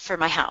for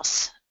my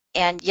house,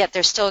 and yet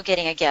they're still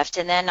getting a gift.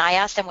 And then I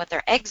ask them what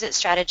their exit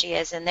strategy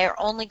is, and they're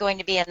only going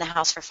to be in the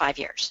house for 5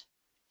 years.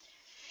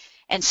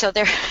 And so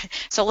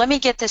so let me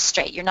get this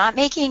straight. You're not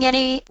making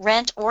any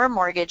rent or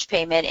mortgage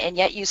payment, and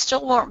yet you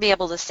still won't be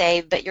able to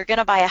save, but you're going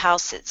to buy a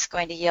house that's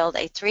going to yield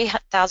a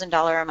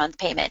 $3,000 a month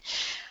payment.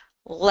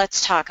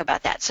 Let's talk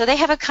about that. So they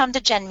have a come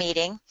to Jen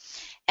meeting,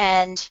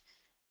 and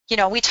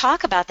we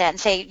talk about that and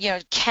say,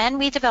 can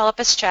we develop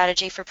a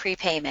strategy for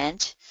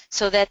prepayment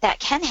so that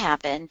can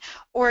happen,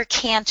 or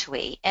can't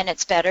we? And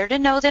it's better to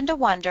know than to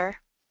wonder.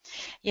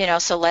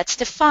 So let's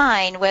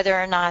define whether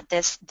or not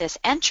this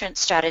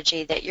entrance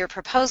strategy that you're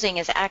proposing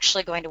is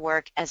actually going to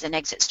work as an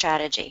exit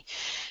strategy.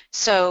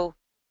 So,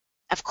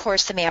 of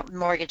course, the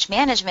mortgage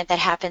management that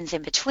happens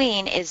in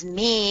between is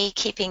me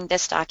keeping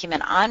this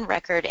document on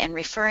record and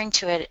referring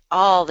to it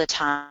all the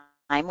time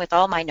with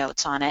all my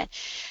notes on it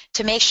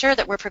to make sure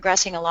that we're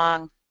progressing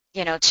along,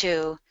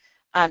 to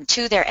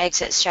their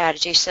exit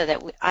strategy, so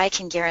that I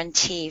can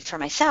guarantee for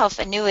myself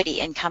annuity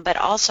income, but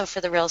also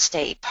for the real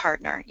estate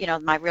partner,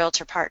 my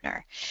realtor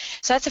partner.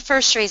 So that's the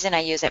first reason I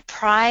use it,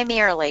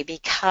 primarily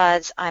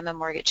because I'm a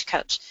mortgage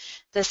coach.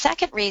 The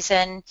second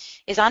reason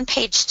is on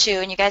page 2,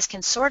 and you guys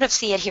can sort of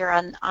see it here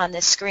on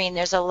this screen.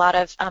 There's a lot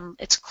of,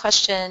 it's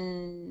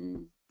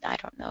question,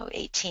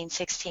 18,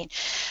 16.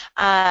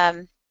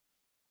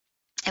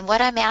 And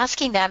what I'm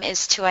asking them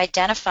is to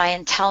identify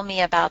and tell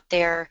me about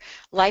their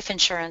life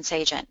insurance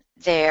agent,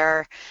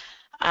 their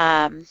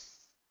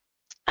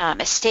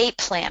estate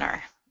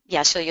planner.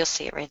 Yeah, so you'll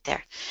see it right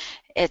there.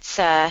 It's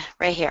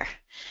right here.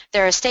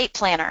 Their estate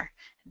planner,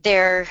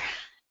 their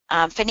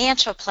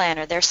financial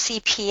planner, their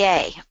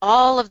CPA,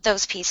 all of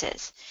those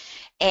pieces.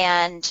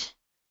 And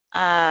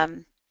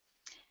the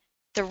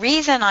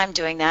reason I'm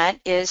doing that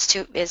is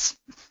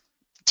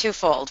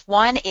twofold.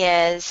 One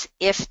is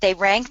if they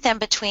rank them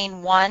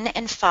between 1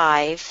 and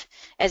 5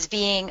 as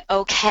being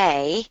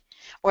okay,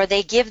 or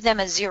they give them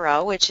a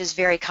 0, which is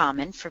very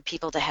common for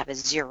people to have a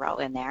 0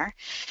 in there.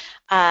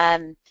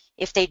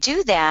 If they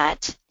do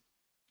that,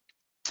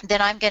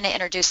 then I'm going to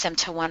introduce them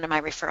to one of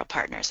my referral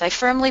partners. I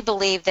firmly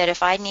believe that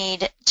if I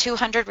need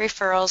 200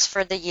 referrals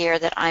for the year,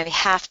 that I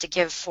have to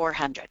give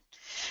 400.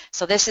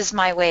 So this is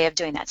my way of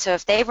doing that. So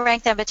if they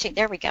rank them between,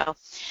 there we go,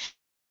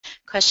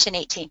 question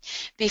 18.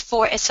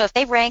 So if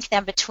they rank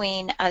them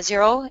between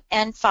 0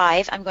 and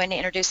 5, I'm going to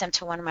introduce them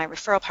to one of my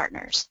referral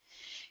partners.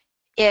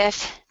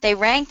 If they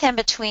rank them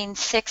between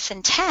 6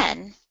 and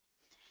 10,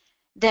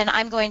 then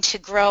I'm going to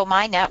grow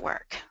my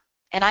network,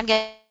 and I'm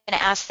going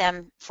to ask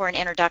them for an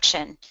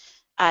introduction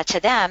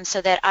to them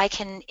so that I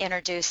can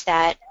introduce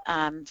that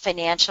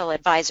financial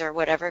advisor,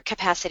 whatever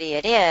capacity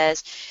it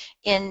is,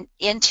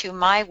 into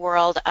my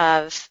world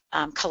of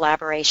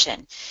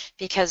collaboration,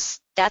 because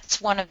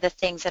that's one of the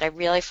things that I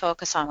really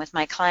focus on with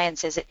my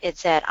clients is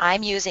it's that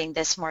I'm using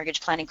this mortgage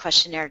planning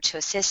questionnaire to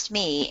assist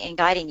me in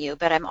guiding you,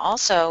 but I'm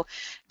also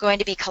going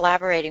to be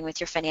collaborating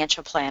with your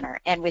financial planner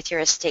and with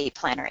your estate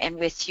planner and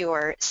with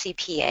your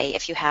CPA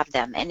if you have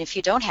them. And if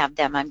you don't have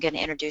them, I'm going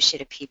to introduce you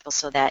to people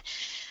so that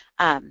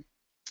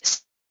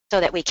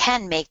we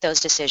can make those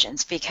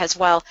decisions, because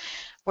while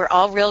we're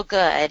all real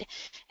good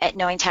at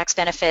knowing tax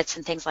benefits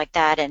and things like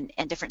that and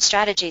different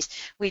strategies,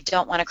 we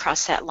don't want to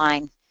cross that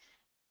line,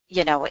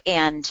 you know,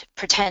 and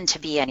pretend to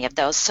be any of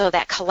those. So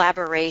that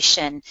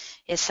collaboration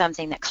is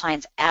something that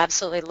clients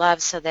absolutely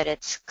love, so that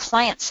it's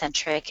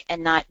client-centric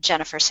and not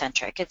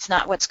Jennifer-centric. It's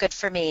not what's good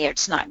for me,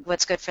 it's not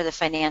what's good for the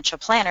financial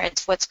planner,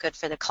 it's what's good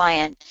for the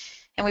client,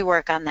 and we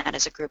work on that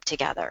as a group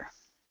together.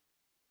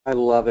 I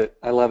love it.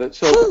 I love it.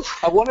 So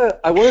I want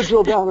to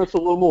drill down this a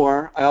little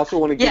more. I also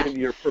want to get into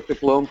your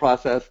perfect loan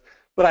process.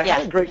 But I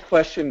had a great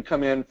question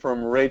come in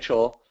from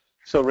Rachel.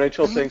 So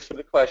Rachel, thanks for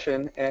the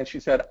question. And she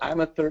said, I'm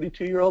a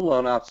 32-year-old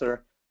loan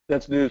officer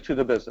that's new to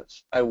the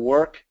business. I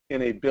work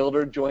in a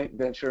builder joint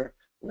venture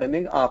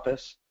lending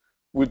office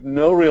with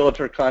no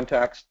realtor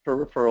contacts for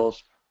referrals.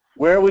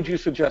 Where would you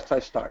suggest I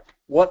start?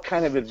 What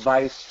kind of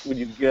advice would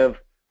you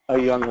give a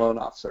young loan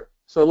officer?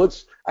 So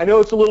I know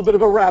it's a little bit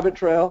of a rabbit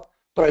trail,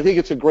 but I think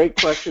it's a great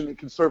question that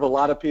can serve a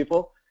lot of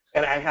people,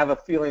 and I have a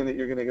feeling that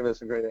you're going to give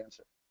us a great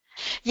answer.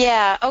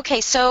 Yeah,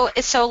 okay, so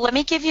let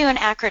me give you an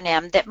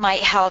acronym that might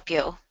help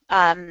you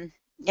in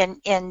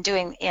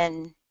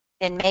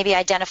maybe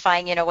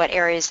identifying, you know, what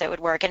areas that would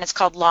work, and it's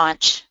called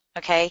LAUNCH,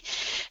 okay?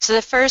 So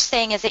the first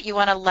thing is that you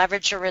want to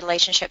leverage your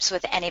relationships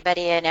with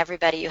anybody and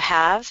everybody you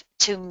have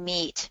to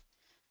meet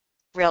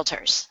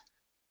realtors.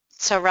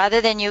 So rather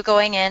than you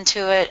going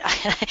into it,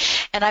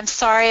 and I'm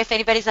sorry if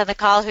anybody's on the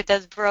call who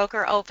does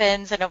broker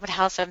opens and open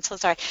house, I'm so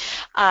sorry.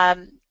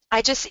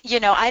 I just, you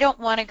know, I don't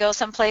want to go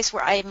someplace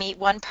where I meet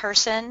one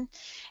person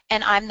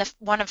and I'm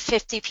one of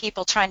 50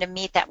 people trying to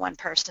meet that one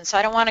person. So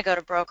I don't want to go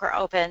to broker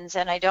opens,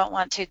 and I don't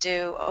want to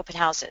do open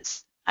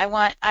houses. I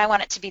want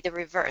it to be the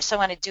reverse. I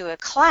want to do a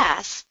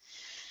class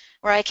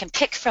where I can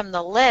pick from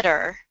the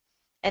litter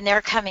and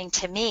they're coming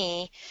to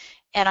me,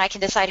 and I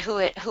can decide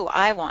who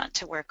I want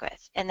to work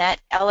with. And that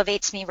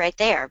elevates me right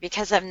there,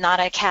 because I'm not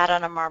a cat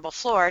on a marble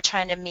floor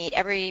trying to meet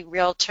every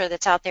realtor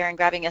that's out there and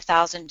grabbing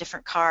 1,000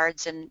 different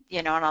cards and,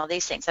 you know, and all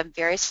these things. I'm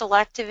very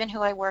selective in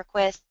who I work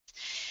with,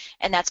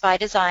 and that's by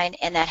design,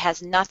 and that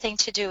has nothing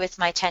to do with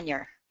my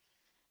tenure.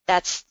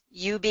 That's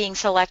you being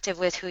selective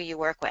with who you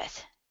work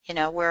with. You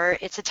know,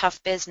 it's a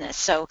tough business,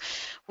 so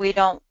we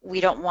don't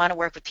want to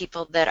work with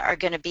people that are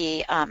going to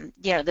be,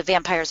 you know, the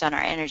vampires on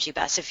our energy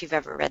bus, if you've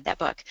ever read that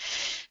book.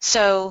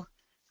 So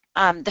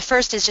the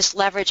first is just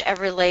leverage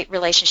every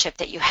relationship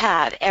that you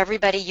have.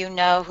 Everybody you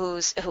know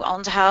who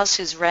owns a house,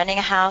 who's renting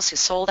a house, who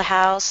sold a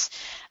house,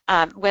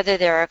 whether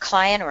they're a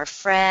client or a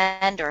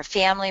friend or a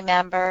family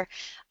member,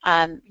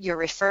 your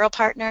referral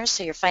partners,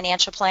 so your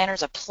financial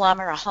planners, a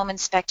plumber, a home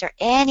inspector,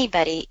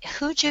 anybody.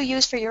 Who'd you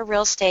use for your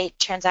real estate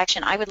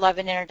transaction? I would love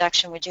an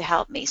introduction. Would you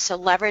help me? So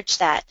leverage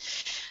that.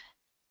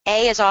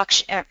 A is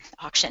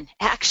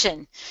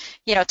action.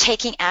 You know,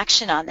 taking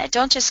action on that.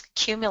 Don't just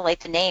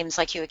accumulate the names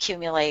like you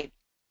accumulate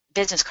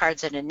business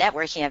cards at a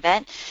networking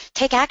event.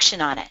 Take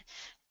action on it.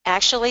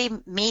 Actually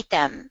meet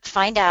them,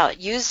 find out,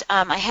 use,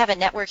 I have a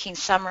networking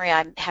summary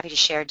I'm happy to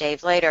share,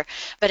 Dave, later,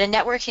 but a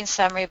networking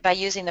summary by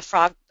using the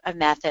FROG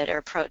method or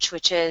approach,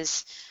 which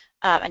is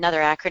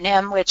another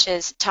acronym, which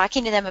is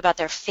talking to them about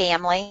their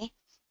family,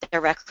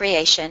 their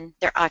recreation,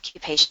 their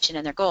occupation,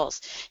 and their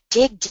goals.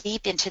 Dig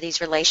deep into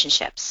these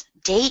relationships.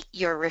 Date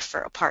your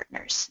referral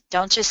partners.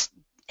 Don't just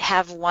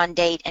have one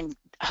date and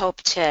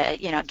hope to,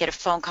 you know, get a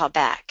phone call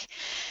back.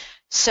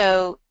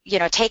 So, you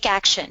know, take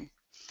action.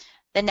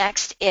 The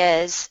next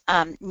is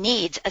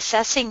needs,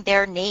 assessing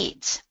their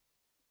needs.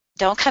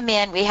 Don't come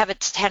in, we have a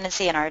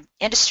tendency in our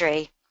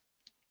industry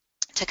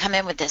to come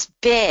in with this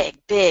big,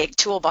 big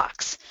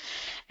toolbox.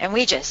 and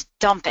we just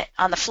dump it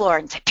on the floor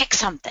and say, pick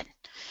something,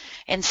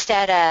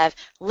 instead of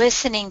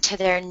listening to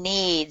their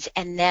needs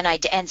and then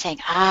saying,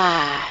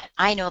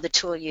 I know the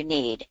tool you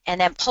need,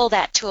 and then pull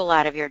that tool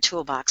out of your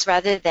toolbox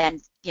rather than,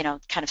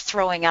 kind of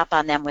throwing up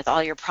on them with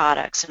all your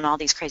products and all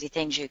these crazy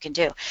things you can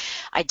do.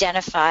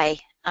 Identify,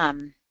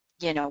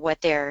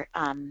 what their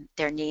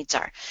needs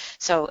are.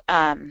 So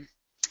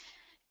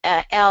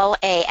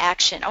L-A,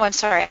 action. Oh, I'm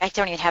sorry, I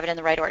don't even have it in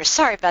the right order.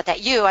 Sorry about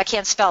that. U, I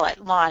can't spell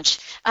it, launch.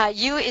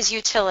 U is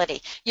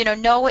utility.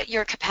 Know what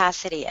your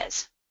capacity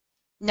is.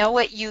 Know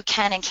what you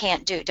can and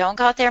can't do. Don't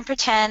go out there and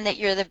pretend that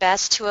you're the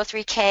best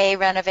 203K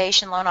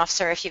renovation loan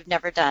officer if you've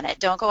never done it.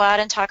 Don't go out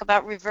and talk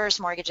about reverse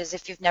mortgages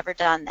if you've never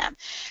done them.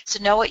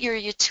 So know what your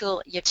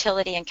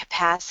utility and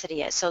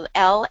capacity is. So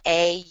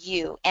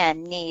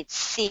L-A-U-N, needs.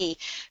 C,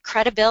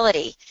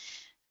 credibility.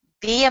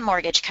 Be a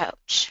mortgage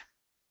coach.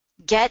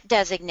 Get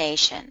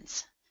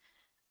designations.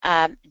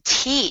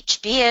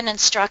 Teach. Be an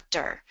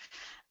instructor.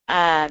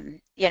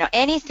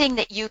 Anything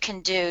that you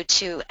can do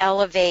to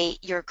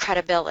elevate your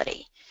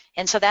credibility.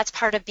 And so that's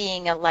part of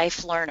being a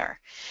life learner.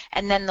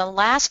 And then the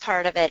last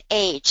part of it,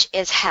 H,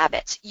 is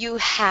habits. You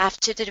have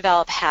to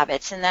develop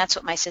habits, and that's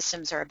what my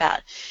systems are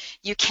about.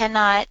 You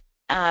cannot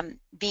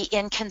be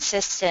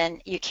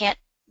inconsistent. You can't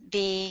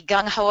be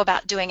gung-ho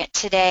about doing it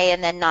today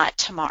and then not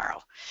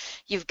tomorrow.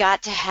 You've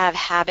got to have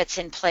habits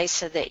in place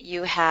so that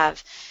you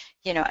have,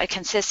 a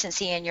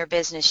consistency in your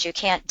business. You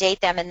can't date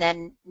them and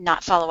then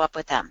not follow up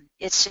with them.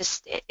 It's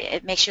just,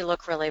 it makes you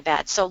look really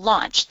bad. So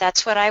launch,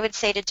 that's what I would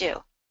say to do.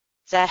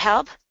 Does that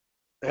help?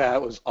 Yeah,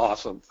 it was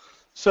awesome.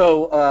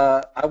 So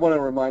I want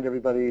to remind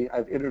everybody,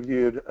 I've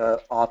interviewed an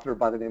author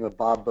by the name of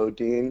Bob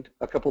Bodine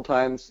a couple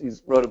times.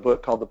 He's wrote a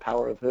book called The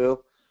Power of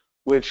Who,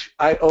 which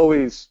I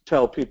always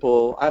tell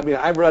people,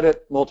 I've read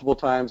it multiple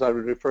times. I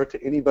would refer it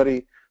to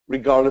anybody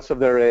regardless of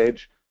their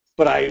age,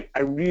 but I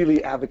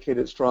really advocate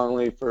it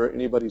strongly for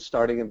anybody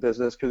starting in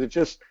business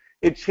because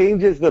it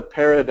changes the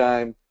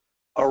paradigm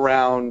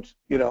around,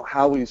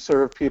 how we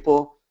serve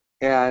people.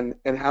 And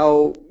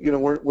how,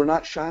 we're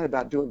not shy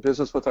about doing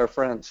business with our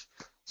friends.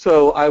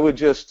 So I would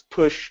just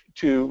push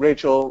to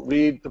Rachel,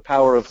 read The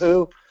Power of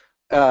Who,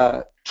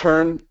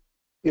 turn,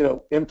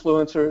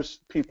 influencers,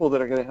 people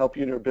that are going to help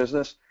you in your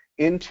business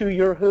into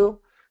your who,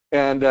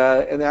 and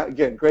that,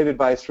 again, great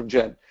advice from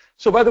Jen.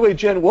 So by the way,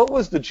 Jen, what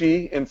was the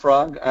G in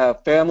frog?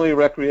 Family,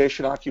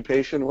 recreation,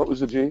 occupation, what was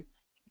the G?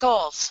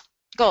 Goals.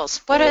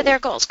 What are their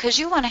goals? Because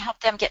you want to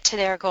help them get to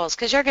their goals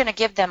because you're going to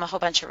give them a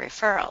whole bunch of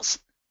referrals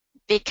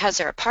because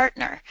they're a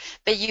partner,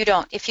 but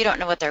if you don't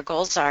know what their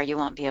goals are, you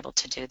won't be able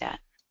to do that.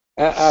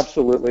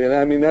 Absolutely,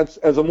 and that's,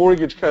 as a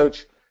mortgage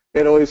coach,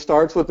 it always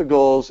starts with the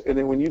goals, and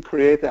then when you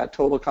create that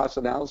total cost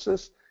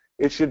analysis,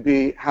 it should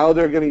be how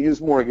they're going to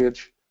use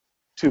mortgage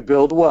to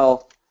build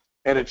wealth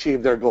and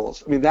achieve their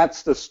goals.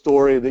 That's the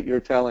story that you're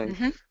telling.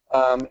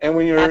 Mm-hmm. And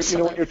when you're,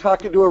 when you're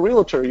talking to a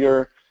realtor,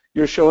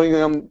 you're showing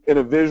them in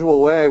a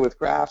visual way with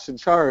graphs and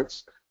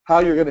charts how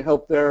you're going to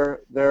help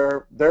their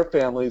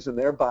families and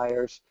their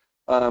buyers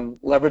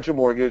leverage a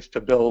mortgage to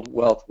build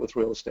wealth with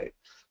real estate.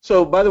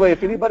 So, by the way,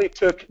 if anybody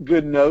took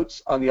good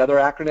notes on the other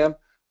acronym,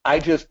 I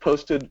just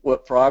posted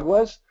what FROG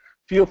was.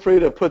 Feel free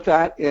to put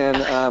that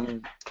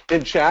in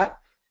chat.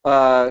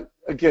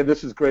 Again,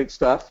 this is great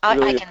stuff.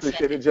 Really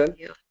appreciate it, Jen.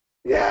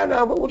 Yeah,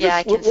 no, but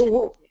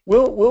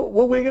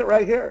we'll wing it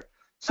right here.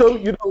 So,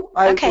 when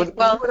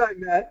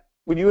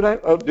you and I,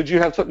 oh, did you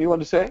have something you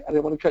wanted to say? I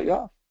didn't want to cut you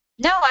off.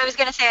 No, I was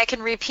going to say I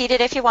can repeat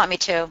it if you want me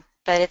to.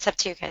 But it's up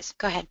to you guys.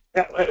 Go ahead.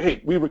 Yeah,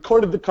 hey, we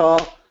recorded the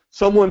call.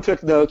 Someone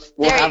took notes.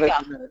 We'll have it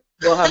in a minute.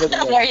 We'll have it in a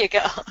minute. There you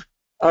go.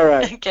 All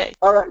right. Okay.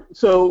 All right.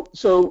 So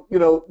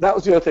that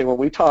was the other thing. When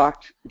we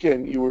talked,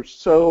 again, you were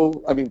so,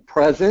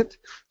 present.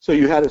 So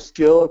you had a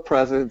skill of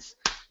presence.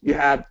 You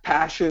had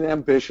passion,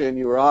 ambition.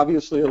 You were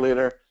obviously a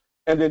leader.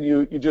 And then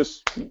you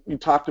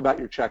talked about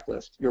your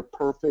checklist, your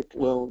perfect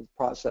loan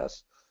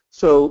process.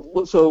 So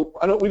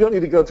we don't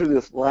need to go through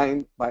this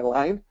line by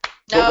line.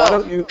 No.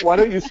 But why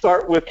don't you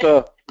start with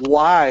the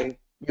why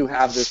you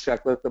have this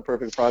checklist, the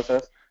perfect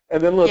process,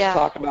 and then let's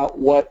talk about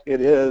what it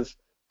is.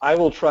 I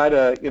will try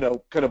to,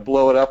 kind of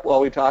blow it up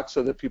while we talk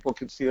so that people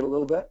can see it a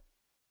little bit.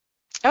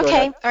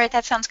 Okay. All right.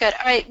 That sounds good.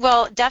 All right.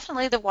 Well,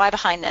 definitely the why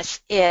behind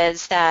this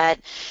is that,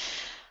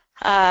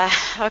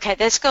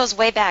 this goes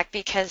way back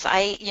because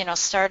I,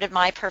 started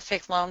my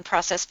perfect loan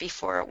process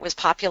before it was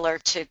popular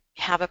to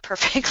have a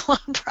perfect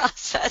loan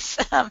process.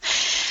 I'm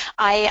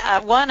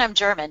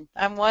German.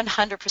 I'm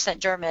 100%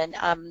 German,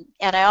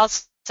 and I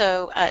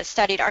also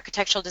studied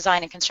architectural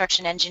design and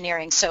construction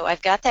engineering, so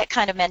I've got that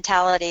kind of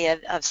mentality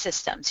of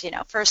systems,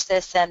 first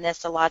this, then this,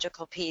 the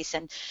logical piece,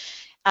 and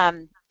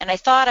I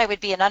thought I would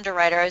be an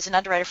underwriter. I was an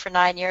underwriter for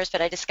 9 years,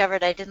 but I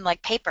discovered I didn't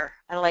like paper.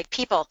 I like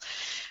people.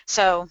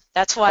 So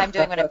that's why I'm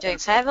doing what I'm doing.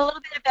 So I have a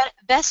little bit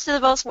of best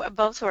of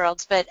both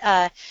worlds. But,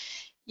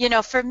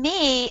 for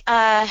me,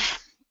 a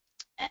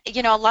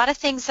lot of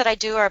things that I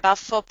do are about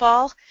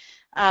football.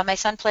 My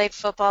son played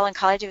football in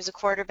college. He was a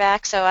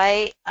quarterback. So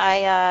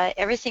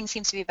everything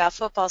seems to be about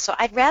football. So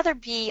I'd rather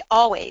be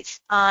always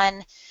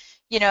on,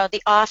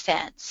 the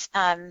offense.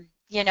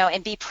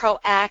 and be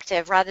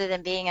proactive rather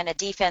than being in a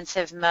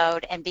defensive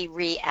mode and be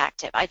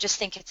reactive. I just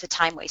think it's a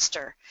time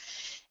waster.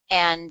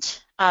 And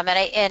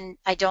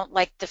I don't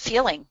like the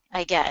feeling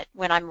I get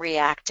when I'm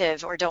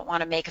reactive or don't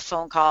want to make a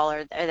phone call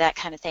or that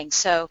kind of thing.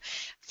 So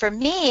for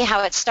me,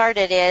 how it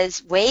started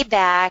is way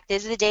back.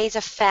 These are the days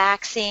of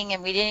faxing,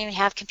 and we didn't even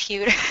have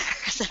computers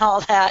and all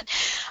that.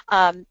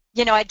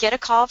 I'd get a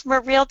call from a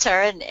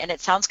realtor, and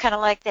it sounds kind of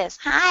like this.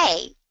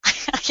 Hi,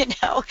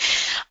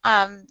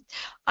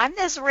 I'm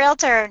this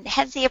realtor.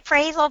 Has the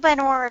appraisal been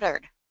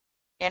ordered?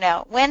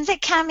 When's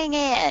it coming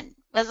in?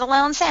 Was the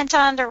loan sent to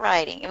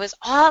underwriting? It was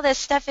all this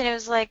stuff, and it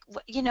was like,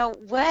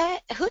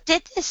 what? Who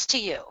did this to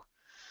you?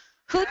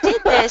 Who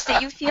did this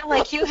that you feel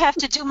like you have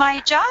to do my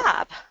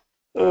job?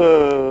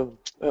 That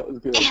was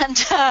good. And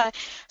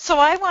so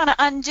I want to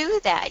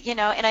undo that,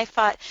 and I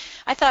thought,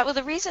 well,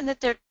 the reason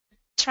that they're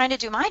trying to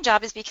do my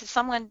job is because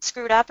someone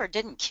screwed up or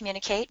didn't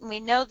communicate, and we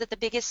know that the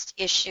biggest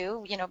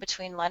issue,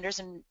 between lenders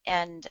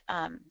and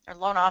or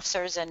loan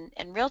officers and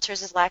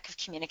realtors is lack of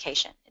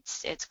communication.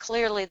 It's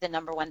clearly the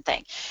number one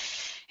thing.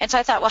 And so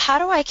I thought, well, how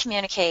do I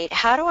communicate?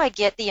 How do I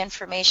get the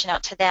information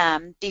out to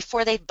them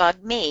before they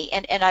bug me?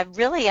 And I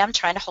really am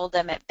trying to hold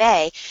them at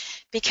bay,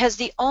 because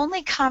the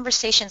only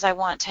conversations I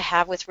want to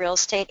have with real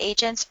estate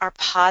agents are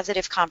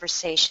positive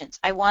conversations.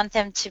 I want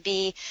them to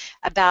be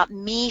about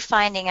me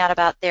finding out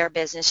about their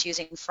business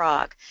using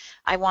Frog.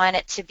 I want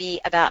it to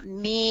be about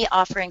me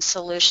offering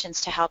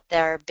solutions to help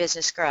their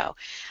business grow.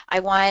 I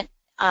want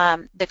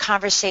the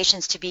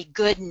conversations to be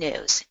good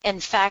news. In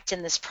fact,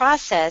 in this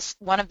process,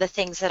 one of the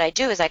things that I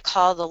do is I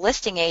call the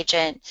listing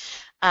agent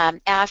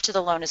after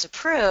the loan is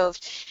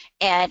approved,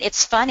 and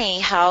it's funny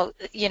how,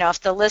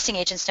 if the listing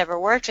agent's never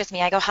worked with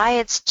me, I go, hi,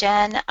 it's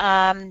Jen,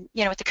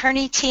 with the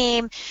Kearney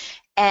team,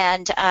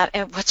 and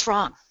what's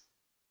wrong?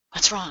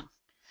 What's wrong?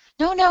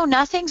 No,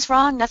 nothing's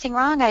wrong, nothing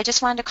wrong. I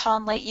just wanted to call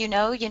and let you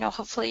know,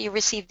 hopefully you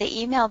received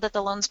the email that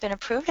the loan's been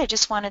approved. I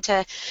just wanted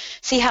to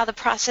see how the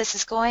process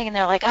is going. And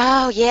they're like,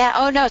 oh, yeah,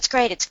 oh, no, it's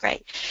great, it's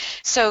great.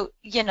 So,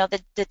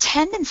 the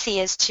tendency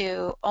is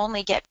to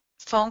only get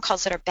phone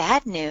calls that are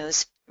bad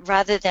news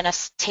rather than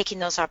us taking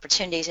those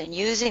opportunities and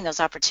using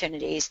those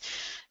opportunities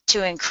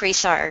to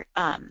increase our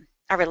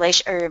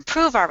relation, or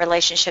improve our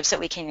relationships, so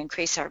that we can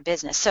increase our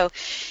business. So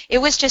it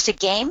was just a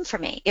game for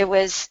me. It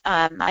was,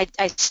 I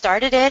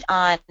started it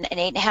on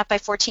an 8.5 by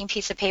 14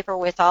 piece of paper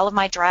with all of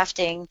my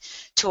drafting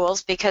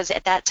tools, because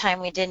at that time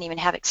we didn't even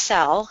have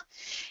Excel.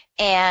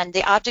 And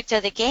the object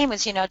of the game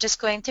was,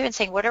 just going through and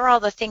saying, what are all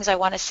the things I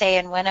want to say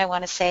and when I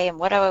want to say and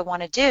what do I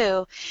want to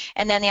do?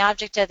 And then the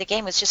object of the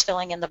game was just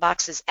filling in the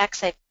boxes.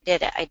 X, I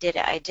did it, I did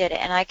it, I did it.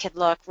 And I could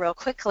look real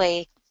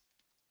quickly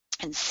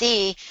and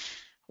see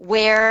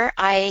where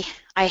I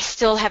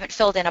still haven't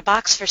filled in a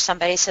box for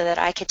somebody, so that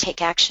I could take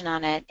action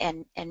on it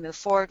and move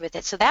forward with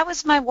it. So that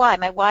was my why.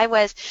 My why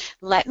was,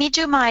 let me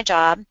do my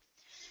job,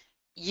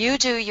 you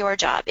do your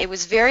job. It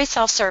was very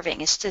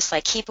self-serving. It's just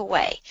like, keep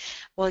away.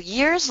 Well,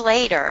 years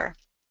later,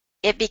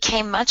 it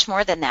became much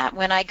more than that.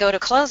 When I go to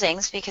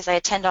closings, because I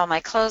attend all my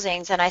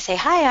closings, and I say,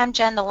 hi, I'm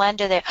Jen, the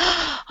lender there.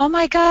 Oh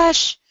my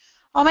gosh,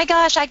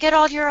 I get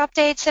all your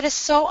updates. That is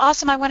so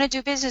awesome. I want to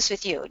do business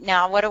with you.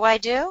 Now,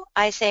 what do?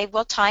 I say,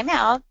 well, time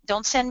out.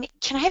 Don't send me.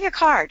 Can I have your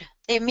card?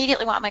 They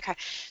immediately want my card.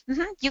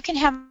 You can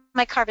have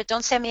my card, but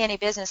don't send me any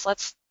business.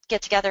 Let's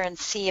get together and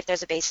see if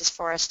there's a basis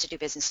for us to do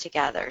business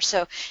together.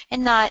 So,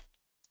 and not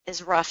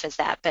as rough as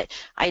that, but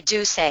I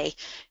do say,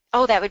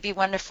 oh, that would be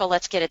wonderful.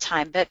 Let's get a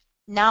time. But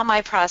now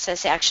my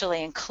process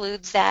actually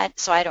includes that,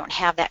 so I don't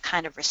have that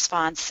kind of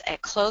response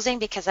at closing,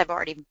 because I've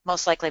already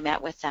most likely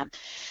met with them.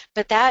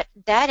 But that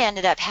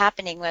ended up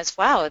happening was,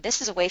 wow,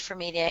 this is a way for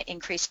me to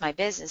increase my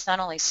business,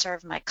 not only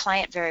serve my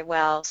client very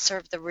well,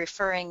 serve the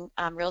referring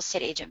real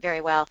estate agent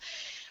very well,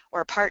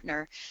 or a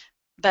partner,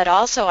 but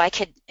also I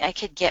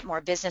could get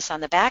more business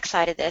on the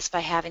backside of this by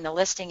having the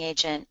listing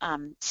agent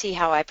see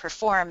how I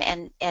perform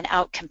and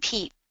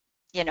outcompete,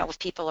 with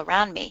people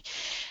around me.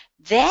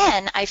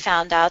 Then I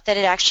found out that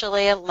it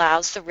actually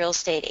allows the real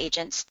estate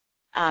agents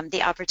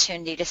the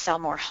opportunity to sell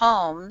more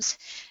homes,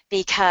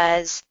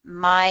 because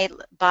my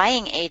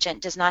buying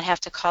agent does not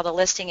have to call the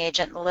listing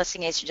agent, and the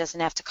listing agent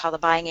doesn't have to call the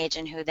buying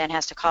agent, who then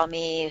has to call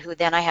me, who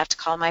then I have to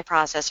call my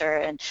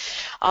processor, and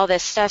all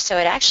this stuff. So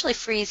it actually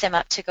frees them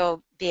up to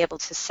go be able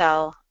to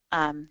sell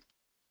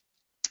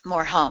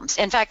more homes.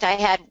 In fact, I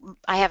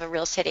have a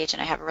real estate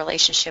agent I have a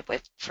relationship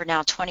with for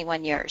now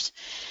 21 years.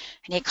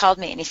 And he called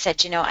me and he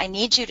said, I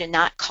need you to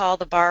not call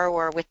the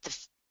borrower with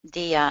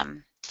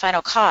the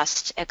final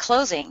cost at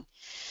closing,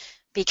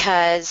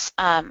 because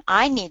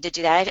I need to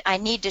do that. I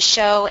need to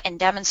show and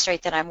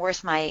demonstrate that I'm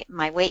worth my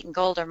weight in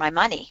gold, or my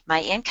money,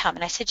 my income.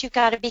 And I said, you've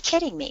got to be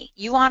kidding me.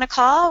 You want to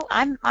call?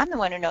 I'm the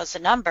one who knows the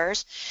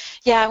numbers.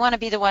 Yeah, I want to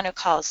be the one who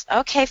calls.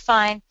 Okay,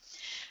 fine.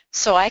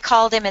 So I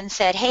called him and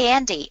said, hey,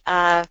 Andy,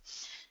 the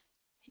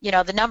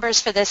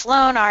numbers for this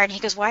loan are, and he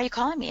goes, why are you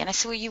calling me? And I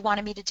said, well, you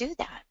wanted me to do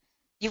that.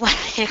 You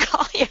wanted me to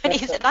call you? And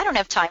he said, I don't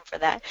have time for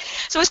that.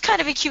 So it was kind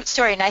of a cute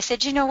story. And I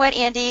said, you know what,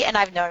 Andy, and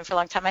I've known him for a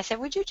long time, I said,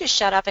 would you just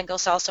shut up and go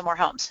sell some more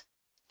homes?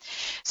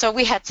 So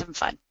we had some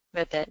fun.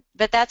 with it.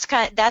 But that's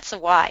the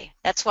why.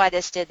 That's why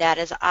this did that.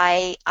 Is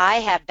I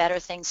have better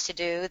things to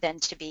do than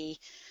to be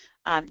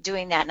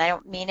doing that, and I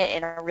don't mean it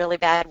in a really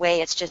bad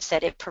way. It's just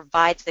that it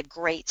provides a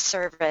great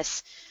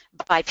service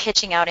by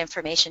pitching out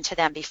information to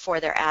them before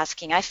they're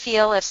asking. I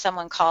feel if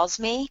someone calls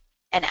me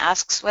and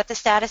asks what the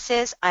status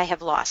is, I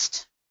have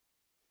lost.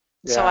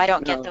 So Yeah, I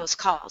don't get no. those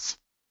calls.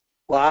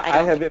 Well, I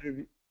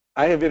don't.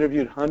 I have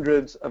interviewed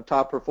hundreds of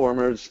top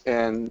performers,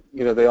 and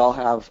they all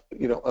have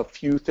a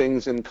few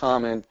things in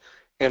common,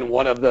 and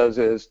one of those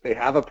is they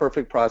have a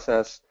perfect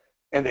process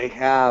and they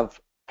have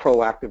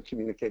proactive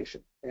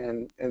communication,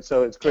 and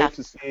so it's Yeah. great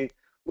to see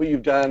what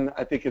you've done.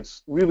 I think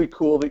it's really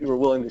cool that you were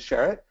willing to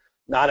share it.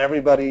 Not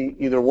everybody,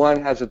 either one,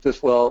 has it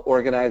this well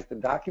organized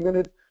and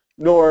documented,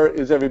 nor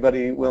is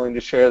everybody willing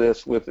to share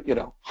this with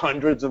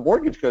hundreds of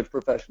mortgage coach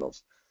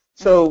professionals.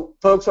 So,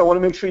 folks, I want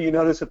to make sure you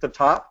notice at the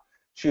top.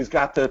 She's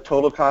got the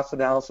total cost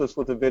analysis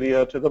with a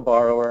video to the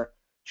borrower.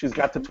 She's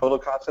got the total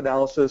cost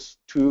analysis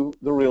to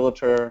the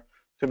realtor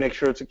to make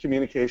sure it's a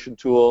communication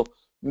tool.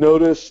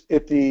 Notice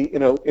at the,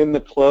 in the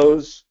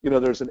close,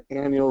 there's an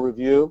annual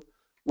review.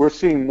 We're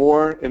seeing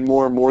more and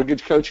more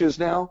mortgage coaches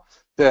now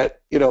that,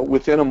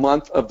 within a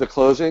month of the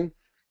closing,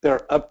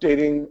 they're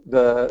updating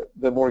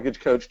the mortgage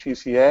coach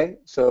TCA.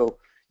 So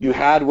you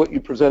had what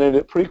you presented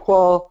at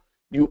pre-qual,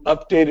 you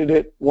updated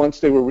it once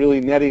they were really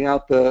netting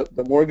out the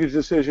mortgage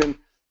decision.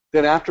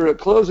 Then after it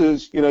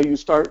closes, you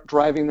start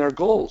driving their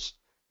goals.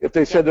 If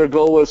they said their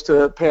goal was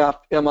to pay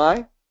off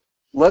MI,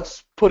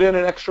 let's put in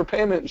an extra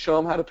payment and show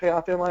them how to pay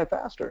off MI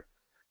faster.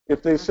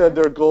 If they said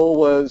their goal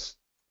was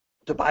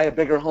to buy a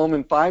bigger home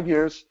in 5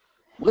 years,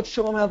 let's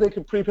show them how they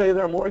can prepay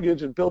their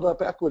mortgage and build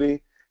up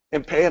equity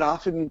and pay it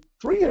off in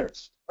 3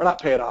 years. Or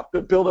not pay it off,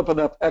 but build up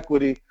enough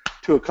equity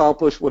to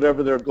accomplish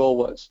whatever their goal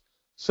was.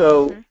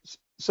 So,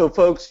 so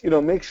folks,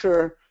 make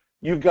sure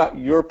you've got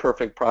your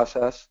perfect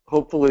process.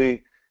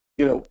 Hopefully,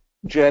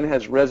 Jen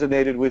has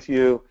resonated with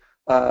you.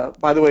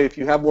 By the way, if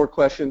you have more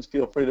questions,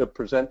 feel free to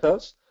present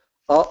those.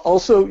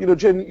 Also,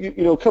 Jen,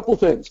 a couple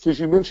things, because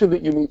you mentioned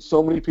that you meet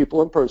so many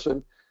people in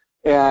person,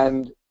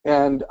 and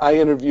I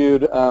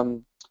interviewed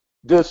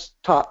this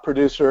top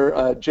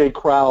producer, Jay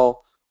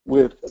Crowell,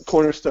 with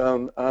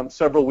Cornerstone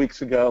several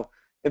weeks ago,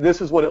 and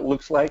this is what it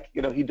looks like.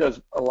 He does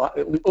a lot,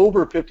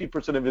 over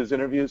 50% of his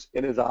interviews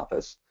in his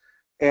office,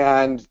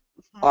 and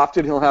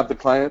often he'll have the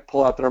client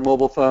pull out their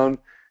mobile phone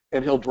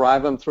and he'll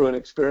drive them through an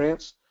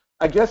experience.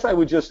 I guess I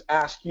would just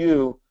ask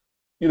you,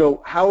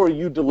 how are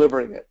you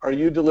delivering it? Are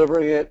you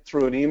delivering it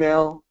through an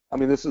email? I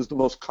mean, this is the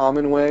most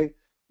common way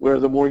where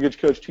the Mortgage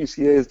Coach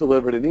TCA is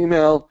delivered an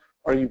email.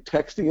 Are you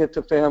texting it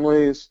to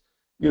families?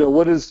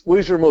 What is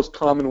your most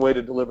common way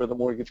to deliver the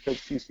Mortgage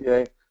Coach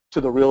TCA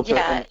to the realtor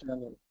and the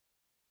family?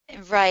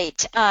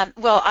 Right.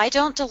 Well, I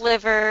don't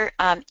deliver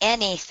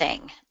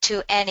anything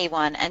to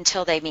anyone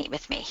until they meet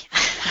with me.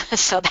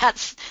 So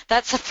that's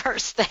the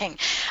first thing.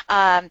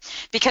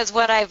 Because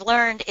what I've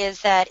learned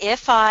is that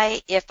if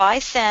I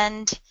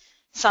send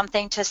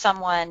something to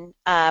someone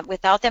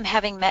without them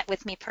having met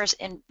with me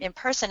in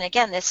person,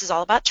 again, this is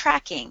all about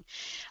tracking,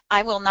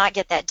 I will not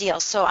get that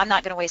deal. So I'm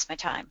not going to waste my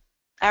time.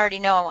 I already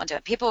know I won't do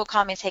it. People will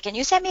call me and say, "Can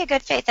you send me a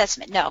good faith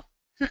estimate?" No.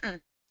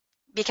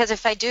 Because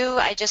if I do,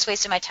 I just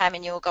wasted my time,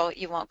 and you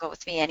won't go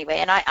with me anyway.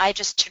 And I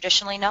just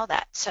traditionally know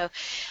that. So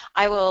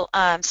I will.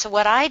 So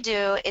what I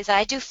do is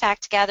I do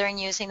fact gathering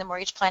using the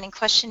mortgage planning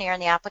questionnaire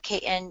and an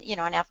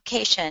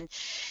application,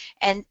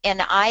 and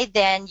I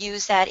then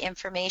use that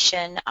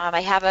information.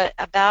 I have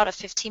about a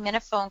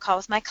 15-minute phone call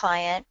with my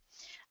client.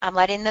 I'm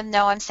letting them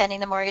know I'm sending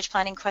the mortgage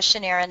planning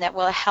questionnaire, and that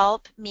will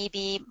help me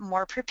be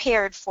more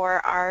prepared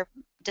for our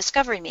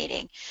discovery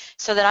meeting,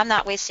 so that I'm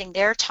not wasting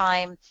their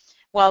time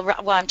while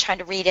I'm trying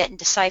to read it and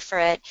decipher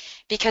it,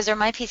 because there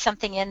might be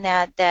something in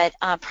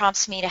that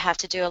prompts me to have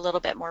to do a little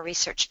bit more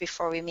research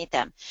before we meet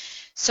them.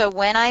 So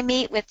when I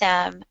meet with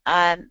them,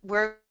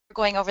 we're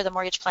going over the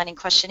mortgage planning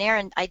questionnaire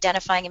and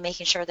identifying and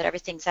making sure that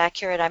everything's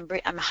accurate. I'm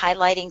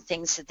highlighting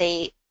things that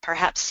they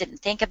perhaps didn't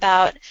think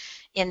about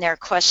in their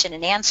question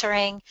and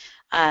answering.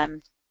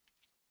 At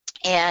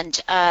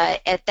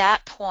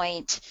that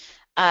point,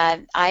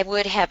 I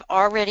would have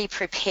already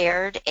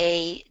prepared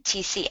a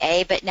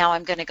TCA, but now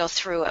I'm going to go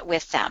through it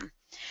with them.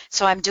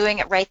 So I'm doing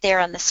it right there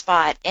on the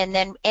spot. And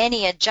then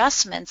any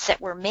adjustments that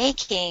we're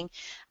making,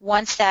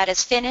 once that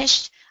is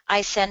finished,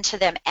 I send to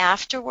them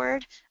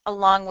afterward,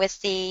 along with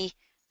the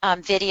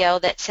video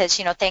that says,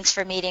 thanks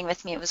for meeting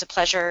with me. It was a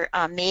pleasure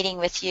meeting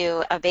with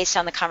you based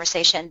on the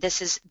conversation.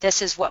 This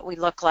is what we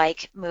look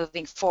like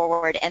moving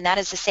forward. And that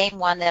is the same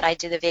one that I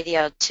do the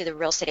video to the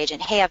real estate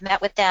agent. Hey, I've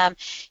met with them.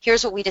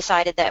 Here's what we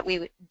decided that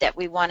we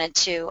wanted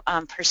to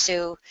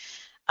pursue,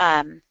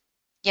 for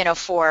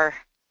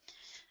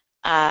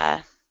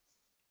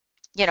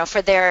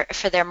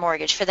their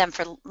mortgage, for them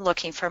for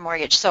looking for a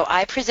mortgage. So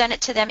I present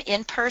it to them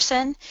in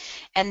person,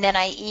 and then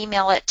I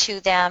email it to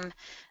them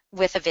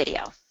with a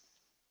video.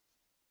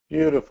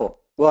 Beautiful.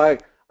 Well,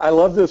 I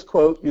love this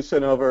quote you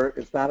sent over.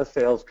 It's not a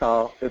sales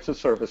call; it's a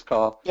service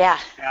call. Yeah.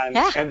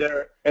 And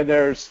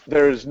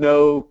there's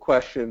no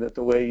question that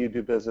the way you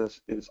do business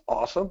is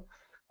awesome.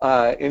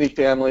 Any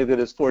family that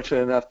is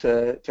fortunate enough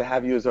to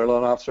have you as their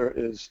loan officer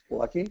is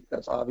lucky.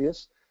 That's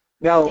obvious.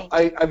 Now,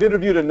 I've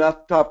interviewed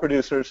enough top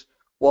producers.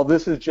 While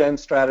this is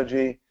Jen's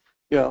strategy,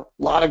 a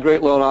lot of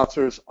great loan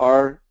officers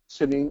are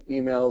sending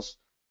emails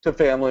to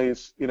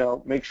families.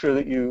 Make sure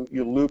that you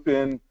loop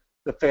in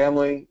the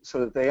family so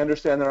that they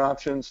understand their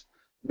options.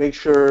 Make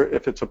sure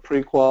if it's a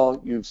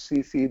pre-qual, you've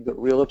CC'd the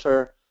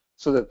realtor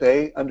so that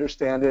they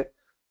understand it.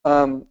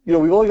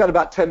 We've only got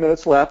about 10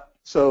 minutes left,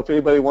 so if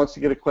anybody wants to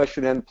get a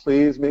question in,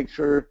 please make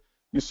sure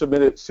you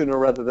submit it sooner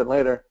rather than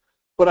later.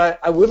 But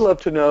I would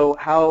love to know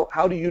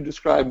how do you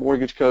describe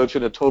Mortgage Coach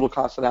in a total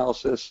cost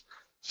analysis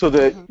so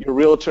that your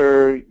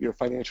realtor, your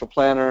financial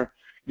planner,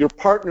 your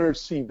partners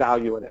see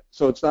value in it.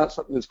 So it's not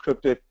something that's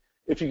cryptic.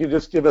 If you could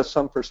just give us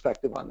some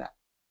perspective on that.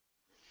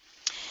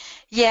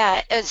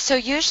 Yeah, so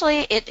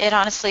usually it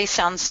honestly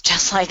sounds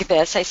just like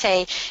this. I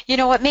say,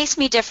 what makes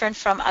me different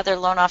from other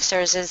loan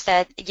officers is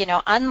that,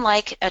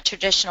 unlike a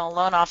traditional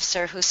loan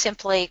officer who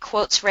simply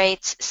quotes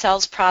rates,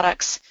 sells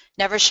products,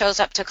 never shows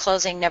up to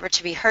closing, never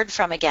to be heard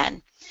from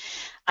again,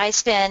 I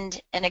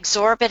spend an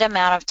exorbitant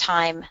amount of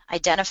time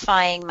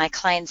identifying my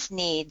clients'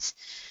 needs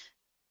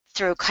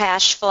through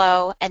cash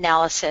flow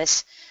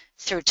analysis,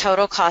 through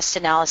total cost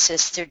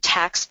analysis, through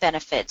tax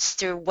benefits,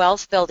 through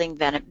wealth building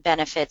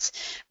benefits,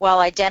 while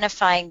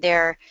identifying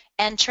their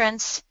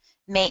entrance,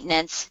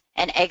 maintenance,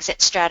 and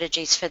exit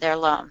strategies for their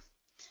loan.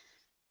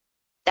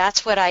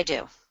 That's what I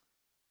do.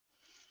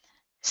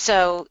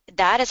 So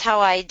that is how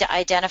I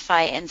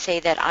identify and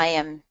say that I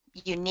am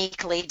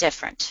uniquely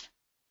different.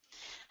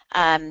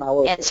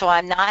 And so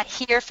I'm not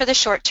here for the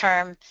short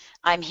term,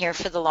 I'm here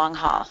for the long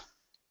haul.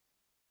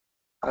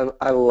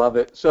 I love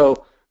it.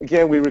 So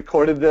again, we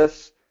recorded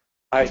this.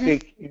 I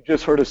think you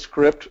just heard a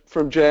script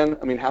from Jen.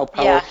 I mean, how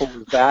powerful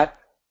is that?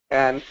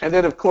 And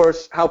then, of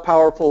course, how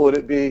powerful would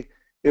it be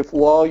if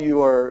while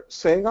you are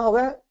saying all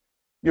that,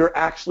 you're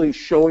actually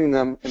showing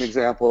them an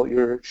example.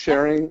 You're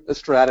sharing a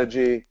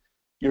strategy.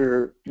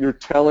 You're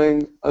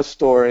telling a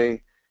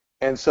story,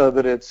 and so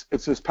that it's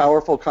this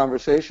powerful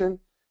conversation.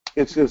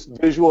 It's this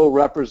visual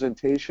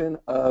representation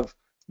of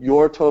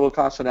your total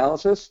cost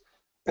analysis.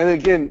 And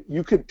again,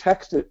 you could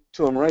text it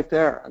to them right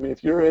there. I mean,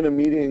 if you're in a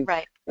meeting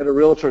at a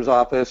realtor's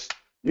office,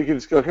 you can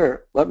just go,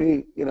 here, let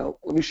me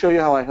show you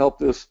how I help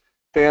this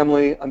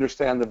family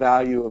understand the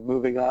value of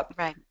moving up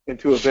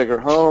into a bigger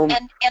home.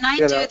 And I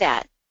do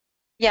that.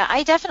 Yeah,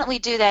 I definitely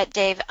do that,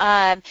 Dave.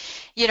 While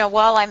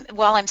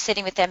I'm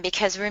sitting with them,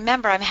 because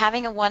remember, I'm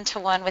having a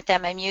one-to-one with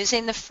them. I'm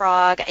using the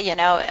frog,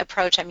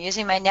 approach. I'm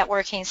using my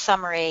networking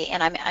summary,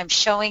 and I'm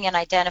showing and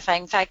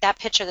identifying. In fact, that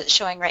picture that's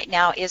showing right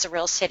now is a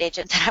real estate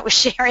agent that I was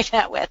sharing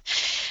that with.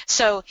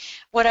 So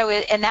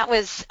and that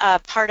was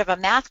part of a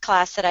math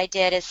class that I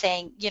did, is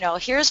saying,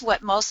 here's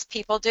what most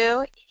people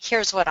do.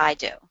 Here's what I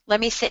do. Let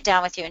me sit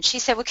down with you. And she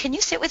said, well, can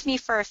you sit with me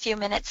for a few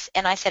minutes?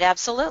 And I said,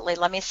 absolutely.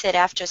 Let me sit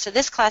after. So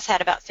this class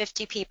had about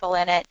 50 people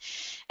in it,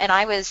 and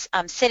I was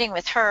sitting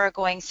with her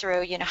going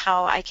through,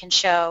 how I can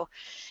show,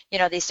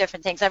 these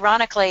different things.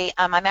 Ironically,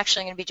 I'm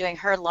actually going to be doing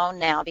her loan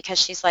now, because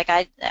she's like,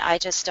 I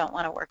just don't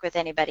want to work with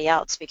anybody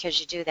else because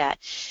you do that.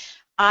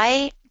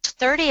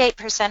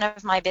 38%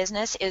 of my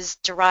business is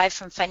derived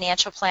from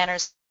financial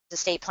planners,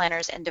 estate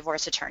planners, and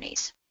divorce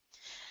attorneys.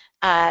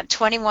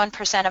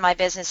 21% of my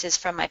business is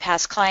from my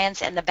past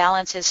clients, and the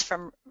balance is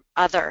from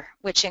other,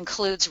 which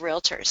includes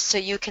realtors. So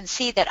you can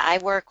see that I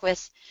work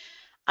with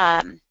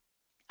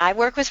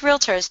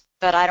realtors,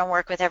 but I don't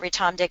work with every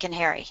Tom, Dick, and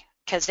Harry,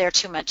 because they're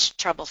too much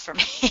trouble for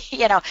me,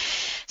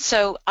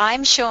 So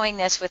I'm showing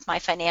this with my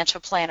financial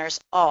planners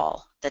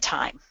all the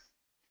time.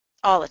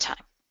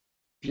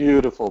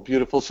 Beautiful,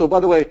 beautiful. So by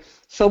the way,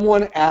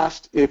 someone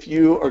asked if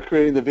you are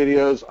creating the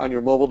videos on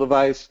your mobile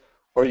device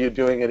or are you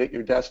doing it at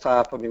your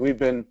desktop. I mean, we've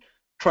been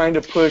trying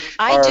to push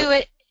do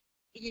it.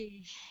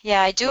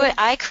 Yeah, I do it.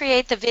 I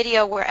create the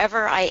video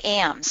wherever I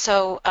am.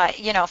 So,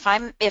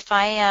 if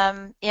I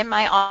am in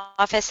my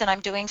office and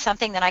I'm doing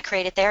something, then I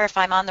create it there. If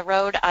I'm on the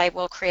road, I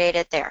will create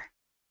it there.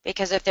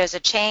 Because if there's a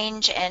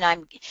change, and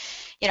I'm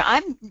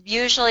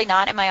usually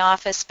not in my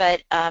office,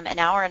 but an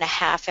hour and a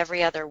half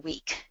every other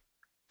week.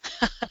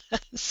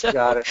 So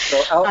got it.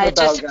 So it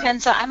just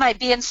depends. I might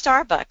be in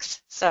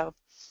Starbucks. So.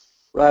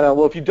 Right on.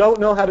 Well, if you don't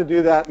know how to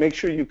do that, make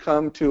sure you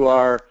come to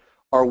our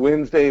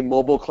Wednesday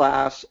mobile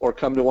class or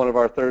come to one of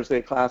our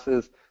Thursday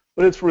classes.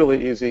 But it's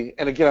really easy.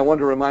 And again, I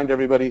wanted to remind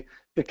everybody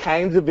the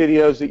kinds of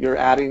videos that you're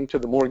adding to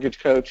the Mortgage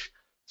Coach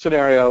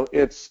scenario.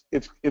 It's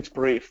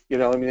brief.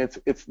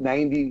 It's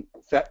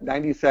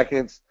 90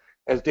 seconds,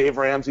 as Dave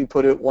Ramsey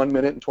put it, 1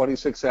 minute and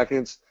 26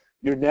 seconds.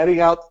 You're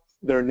netting out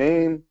their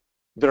name,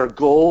 their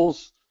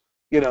goals.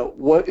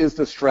 What is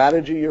the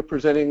strategy you're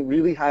presenting?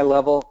 Really high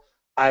level.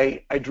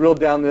 I drilled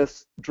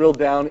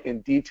down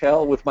in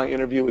detail with my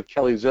interview with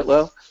Kelly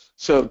Zitlow.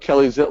 So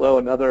Kelly Zitlow,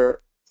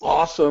 another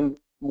awesome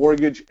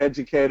mortgage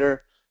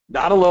educator,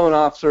 not a loan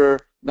officer,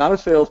 not a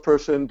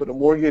salesperson, but a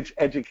mortgage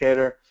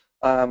educator.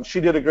 She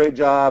did a great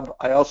job.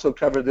 I also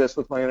covered this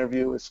with my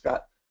interview with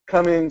Scott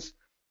Cummings.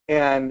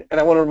 And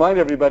I want to remind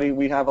everybody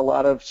we have a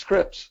lot of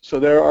scripts. So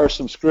there are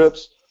some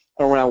scripts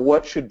around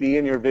what should be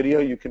in your video,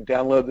 you can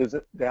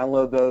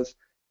download those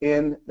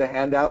in the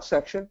handout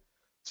section.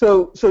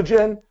 So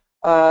Jen,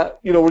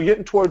 we're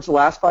getting towards the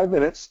last 5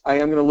 minutes. I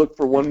am going to look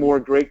for one more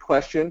great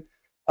question.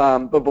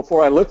 But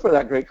before I look for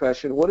that great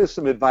question, what is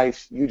some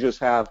advice you just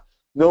have,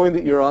 knowing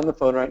that you're on the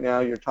phone right now,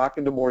 you're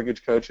talking to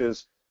mortgage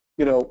coaches,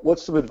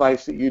 what's some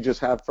advice that you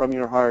just have from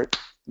your heart,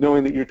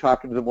 knowing that you're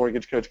talking to the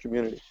mortgage coach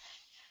community?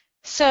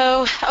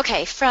 So,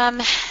 okay,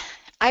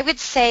 I would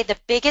say the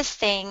biggest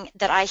thing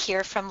that I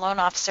hear from loan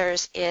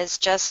officers is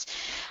just,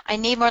 I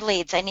need more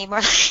leads, I need more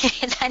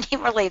leads, I need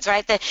more leads,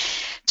 right?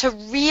 To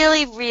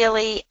really,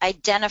 really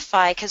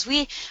identify, because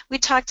we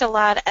talked a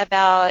lot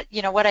about,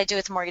 what I do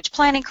with the mortgage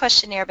planning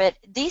questionnaire, but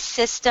these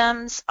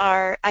systems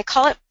are, I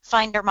call it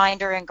finder,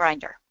 minder, and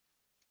grinder.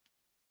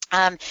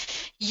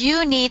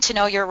 You need to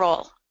know your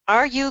role.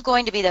 Are you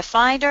going to be the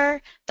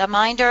finder, the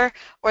minder,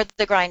 or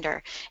the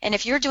grinder? And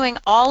if you're doing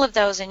all of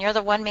those and you're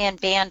the one-man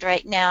band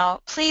right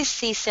now, please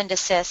cease and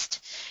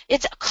desist.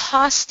 It's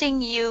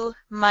costing you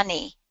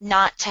money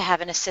not to have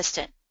an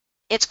assistant.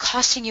 It's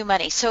costing you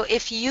money. So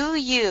if you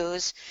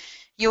use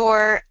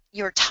your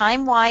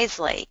time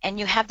wisely and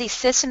you have these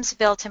systems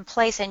built in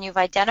place and you've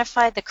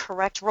identified the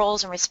correct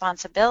roles and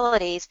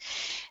responsibilities,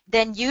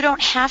 then you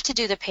don't have to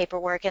do the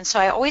paperwork. And so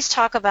I always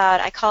talk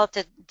about, I call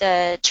it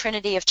the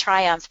Trinity of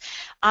Triumph.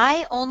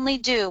 I only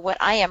do what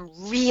I am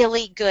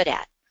really good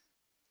at,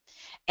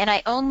 and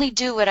I only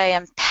do what I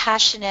am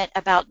passionate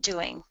about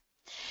doing,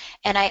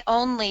 and I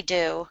only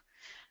do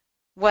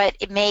what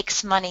it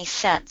makes money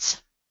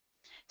sense.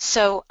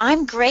 So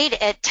I'm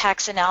great at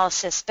tax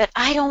analysis, but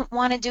I don't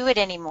want to do it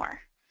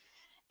anymore.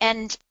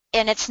 And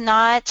it's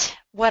not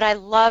what I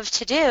love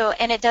to do,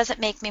 and it doesn't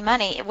make me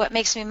money. What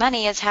makes me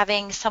money is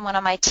having someone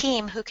on my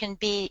team who can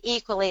be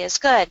equally as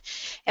good.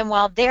 And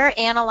while they're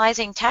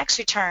analyzing tax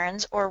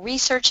returns or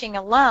researching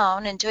a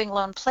loan and doing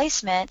loan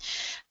placement,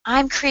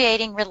 I'm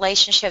creating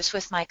relationships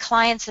with my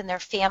clients and their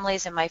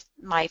families and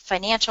my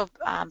financial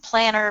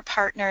planner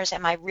partners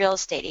and my real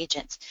estate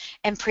agents,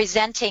 and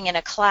presenting in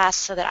a class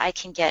so that I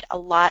can get a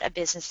lot of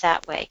business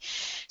that way.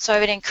 So I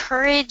would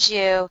encourage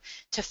you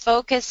to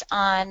focus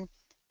on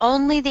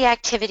only the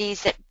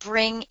activities that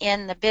bring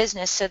in the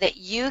business so that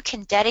you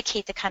can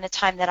dedicate the kind of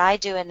time that I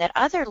do and that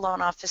other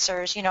loan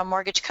officers,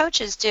 mortgage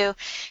coaches do,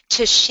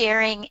 to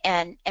sharing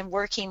and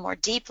working more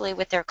deeply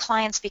with their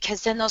clients,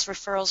 because then those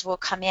referrals will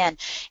come in.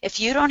 If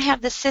you don't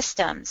have the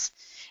systems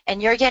and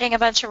you're getting a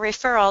bunch of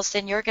referrals,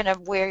 then you're going to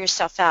wear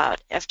yourself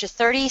out. After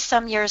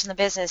 30-some years in the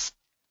business,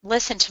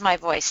 listen to my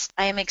voice.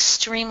 I am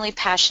extremely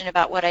passionate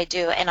about what I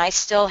do, and I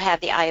still have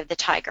the eye of the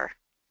tiger.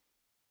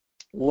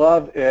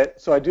 Love it.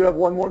 So I do have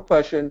one more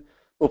question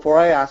before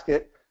I ask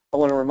it. I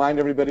want to remind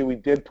everybody we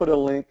did put a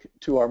link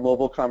to our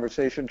mobile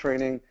conversation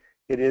training.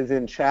 It is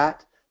in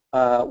chat.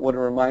 I want to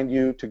remind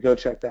you to go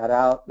check that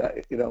out.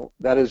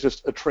 That is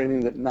just a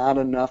training that not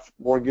enough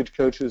mortgage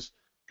coaches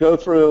go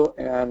through,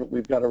 and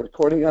we've got a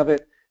recording of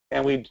it,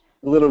 and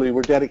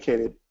we're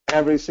dedicated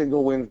every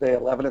single Wednesday,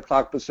 11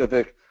 o'clock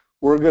Pacific.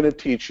 We're going to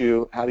teach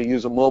you how to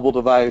use a mobile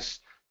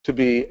device to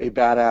be a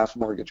badass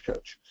mortgage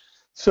coach.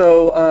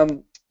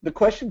 So the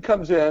question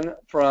comes in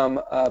from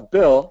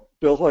Bill.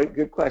 Bill Hoyt,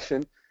 good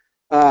question.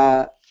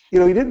 He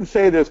didn't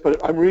say this, but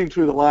I'm reading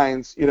through the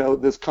lines.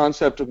 This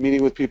concept of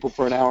meeting with people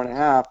for an hour and a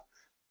half,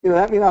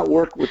 that may not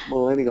work with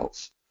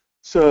millennials.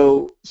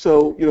 So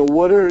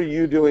what are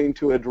you doing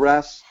to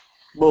address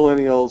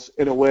millennials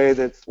in a way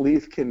that's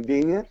least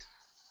convenient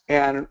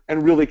and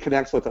really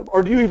connects with them?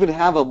 Or do you even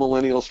have a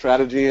millennial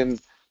strategy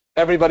and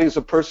everybody's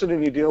a person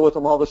and you deal with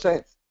them all the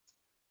same?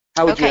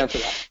 How would you answer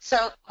that?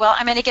 So,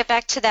 I'm going to get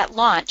back to that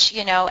launch,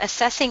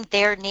 assessing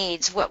their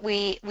needs. What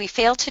we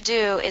fail to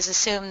do is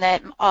assume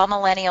that all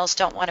millennials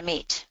don't want to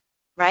meet,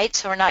 right?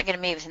 So we're not going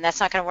to meet with them. That's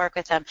not going to work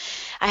with them.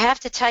 I have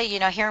to tell you,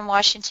 here in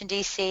Washington,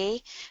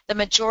 D.C., the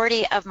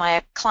majority of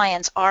my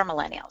clients are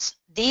millennials.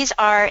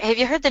 Have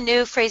you heard the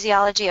new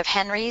phraseology of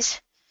Henrys?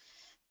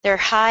 They're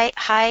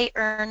high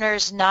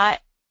earners,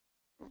 not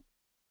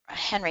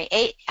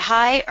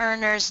high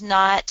earners,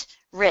 not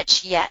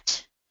rich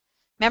yet.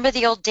 Remember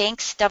the old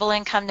dinks, double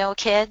income, no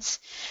kids?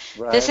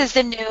 Right. This is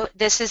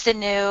the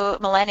new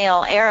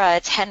millennial era.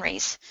 It's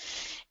Henrys.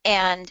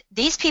 And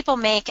these people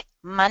make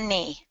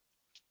money,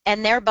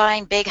 and they're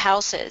buying big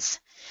houses,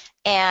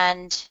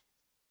 and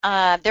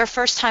they're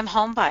first-time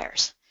home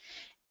buyers.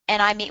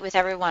 And I meet with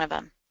every one of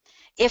them.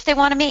 If they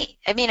want to meet,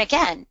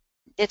 again,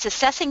 it's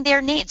assessing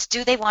their needs.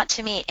 Do they want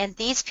to meet? And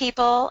these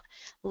people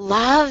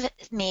love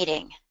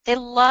meeting. They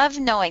love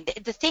knowing.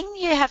 The thing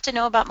you have to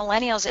know about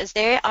millennials is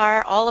they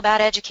are all about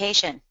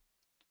education.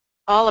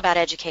 All about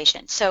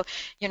education. So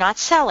you're not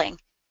selling.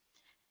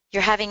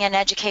 You're having an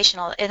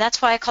educational, and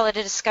that's why I call it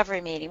a discovery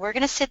meeting. We're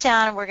going to sit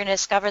down and we're going to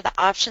discover the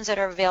options that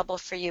are available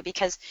for you,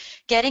 because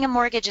getting a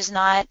mortgage is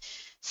not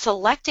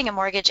selecting a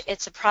mortgage,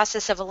 it's a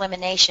process of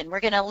elimination. We're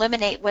going to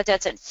eliminate what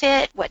doesn't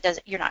fit,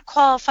 you're not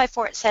qualified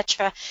for,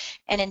 etc.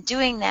 And in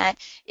doing that,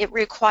 it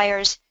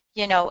requires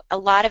a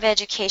lot of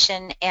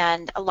education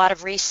and a lot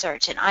of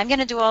research. And I'm going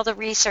to do all the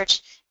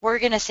research we're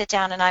going to sit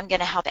down and I'm going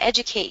to help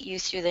educate you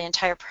through the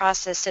entire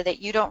process so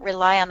that you don't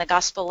rely on the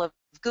gospel of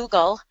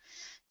Google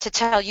to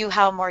tell you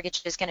how a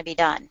mortgage is going to be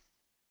done.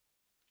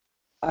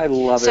 I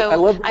love it. I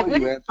So love the way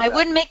you answer I that.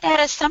 wouldn't make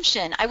that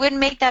assumption. I wouldn't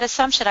make that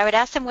assumption. I would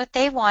ask them what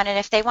they want, and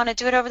if they want to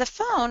do it over the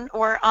phone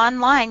or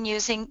online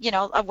using,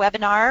 a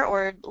webinar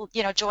or,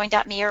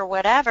 join.me or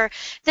whatever,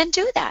 then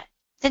do that.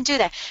 Then do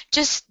that.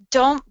 Just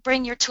don't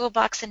bring your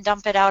toolbox and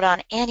dump it out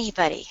on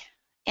anybody.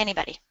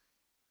 Anybody.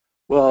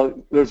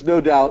 Well, there's no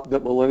doubt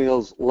that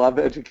millennials love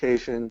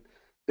education.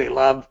 They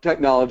love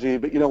technology,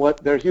 but you know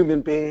what? They're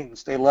human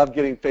beings. They love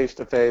getting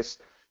face-to-face,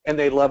 and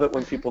they love it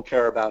when people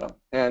care about them.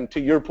 And to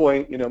your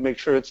point, make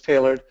sure it's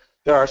tailored.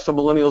 There are some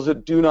millennials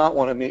that do not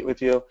want to meet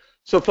with you.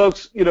 So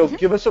folks,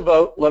 give us a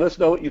vote. Let us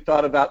know what you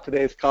thought about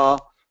today's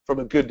call from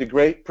a good to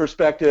great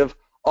perspective.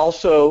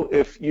 Also,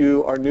 if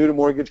you are new to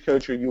Mortgage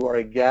Coach or you are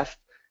a guest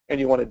and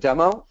you want a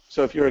demo,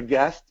 so if you're a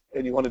guest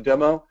and you want a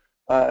demo,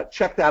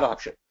 check that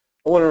option.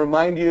 I want to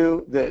remind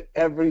you that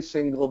every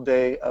single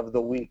day of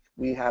the week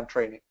we have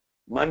training.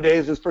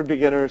 Mondays is for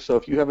beginners, so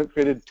if you haven't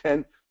created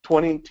 10,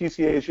 20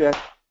 TCAs yet,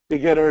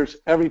 beginners.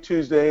 Every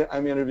Tuesday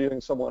I'm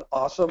interviewing someone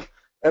awesome.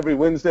 Every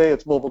Wednesday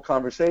it's mobile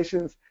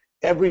conversations.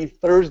 Every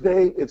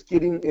Thursday it's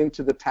getting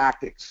into the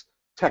tactics,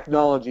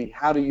 technology,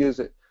 how to use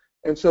it.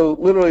 And so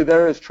literally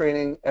there is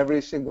training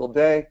every single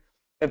day.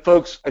 And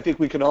folks, I think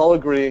we can all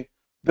agree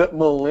that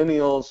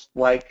millennials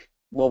like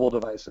mobile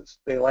devices.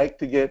 They like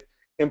to get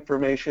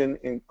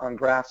information on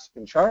graphs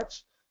and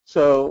charts.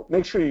 So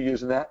make sure you're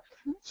using that.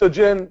 So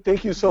Jen,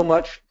 thank you so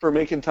much for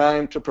making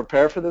time to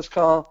prepare for this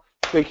call.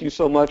 Thank you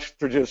so much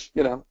for just,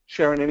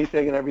 sharing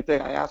anything and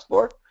everything I asked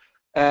for.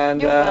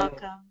 And You're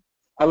welcome.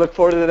 I look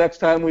forward to the next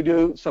time we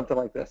do something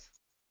like this.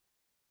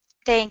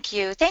 Thank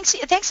you. Thanks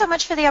so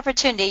much for the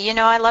opportunity.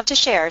 I love to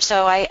share,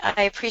 so I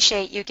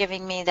appreciate you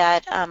giving me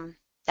that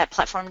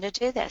platform to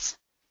do this.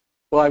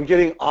 Well, I'm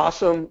getting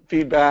awesome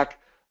feedback.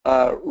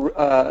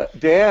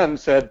 Dan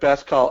said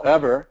best call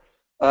ever.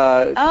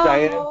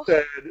 Diane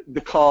said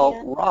the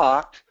call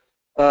rocked.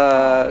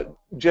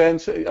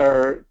 Tammy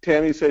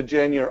said,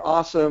 Jen, you're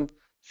awesome.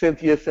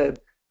 Cynthia said,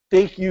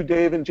 thank you,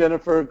 Dave and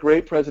Jennifer.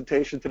 Great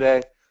presentation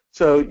today.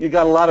 So you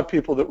got a lot of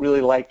people that really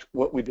liked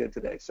what we did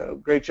today. So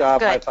great job.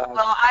 Good. High five.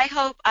 Well,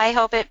 I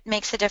hope it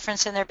makes a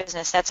difference in their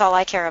business. That's all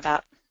I care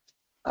about.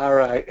 All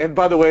right. And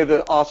by the way,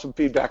 the awesome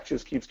feedback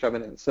just keeps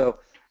coming in. So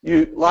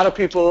a lot of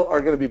people are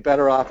going to be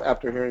better off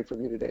after hearing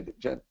from you today,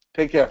 Jen.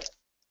 Take care.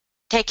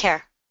 Take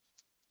care.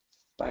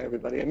 Bye,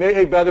 everybody. And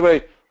hey, by the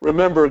way,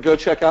 remember, go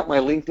check out my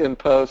LinkedIn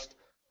post.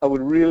 I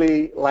would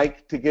really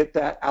like to get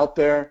that out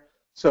there.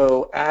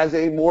 So as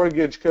a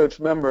Mortgage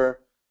Coach member,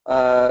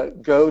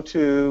 go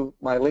to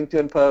my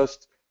LinkedIn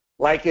post,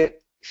 like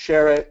it,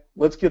 share it.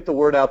 Let's get the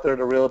word out there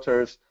to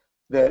realtors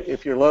that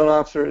if your loan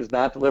officer is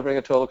not delivering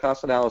a total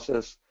cost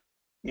analysis,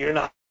 you're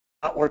not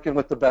working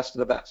with the best of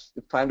the best.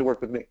 It's time to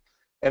work with me.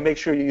 And make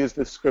sure you use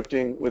this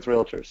scripting with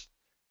realtors.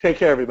 Take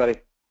care, everybody.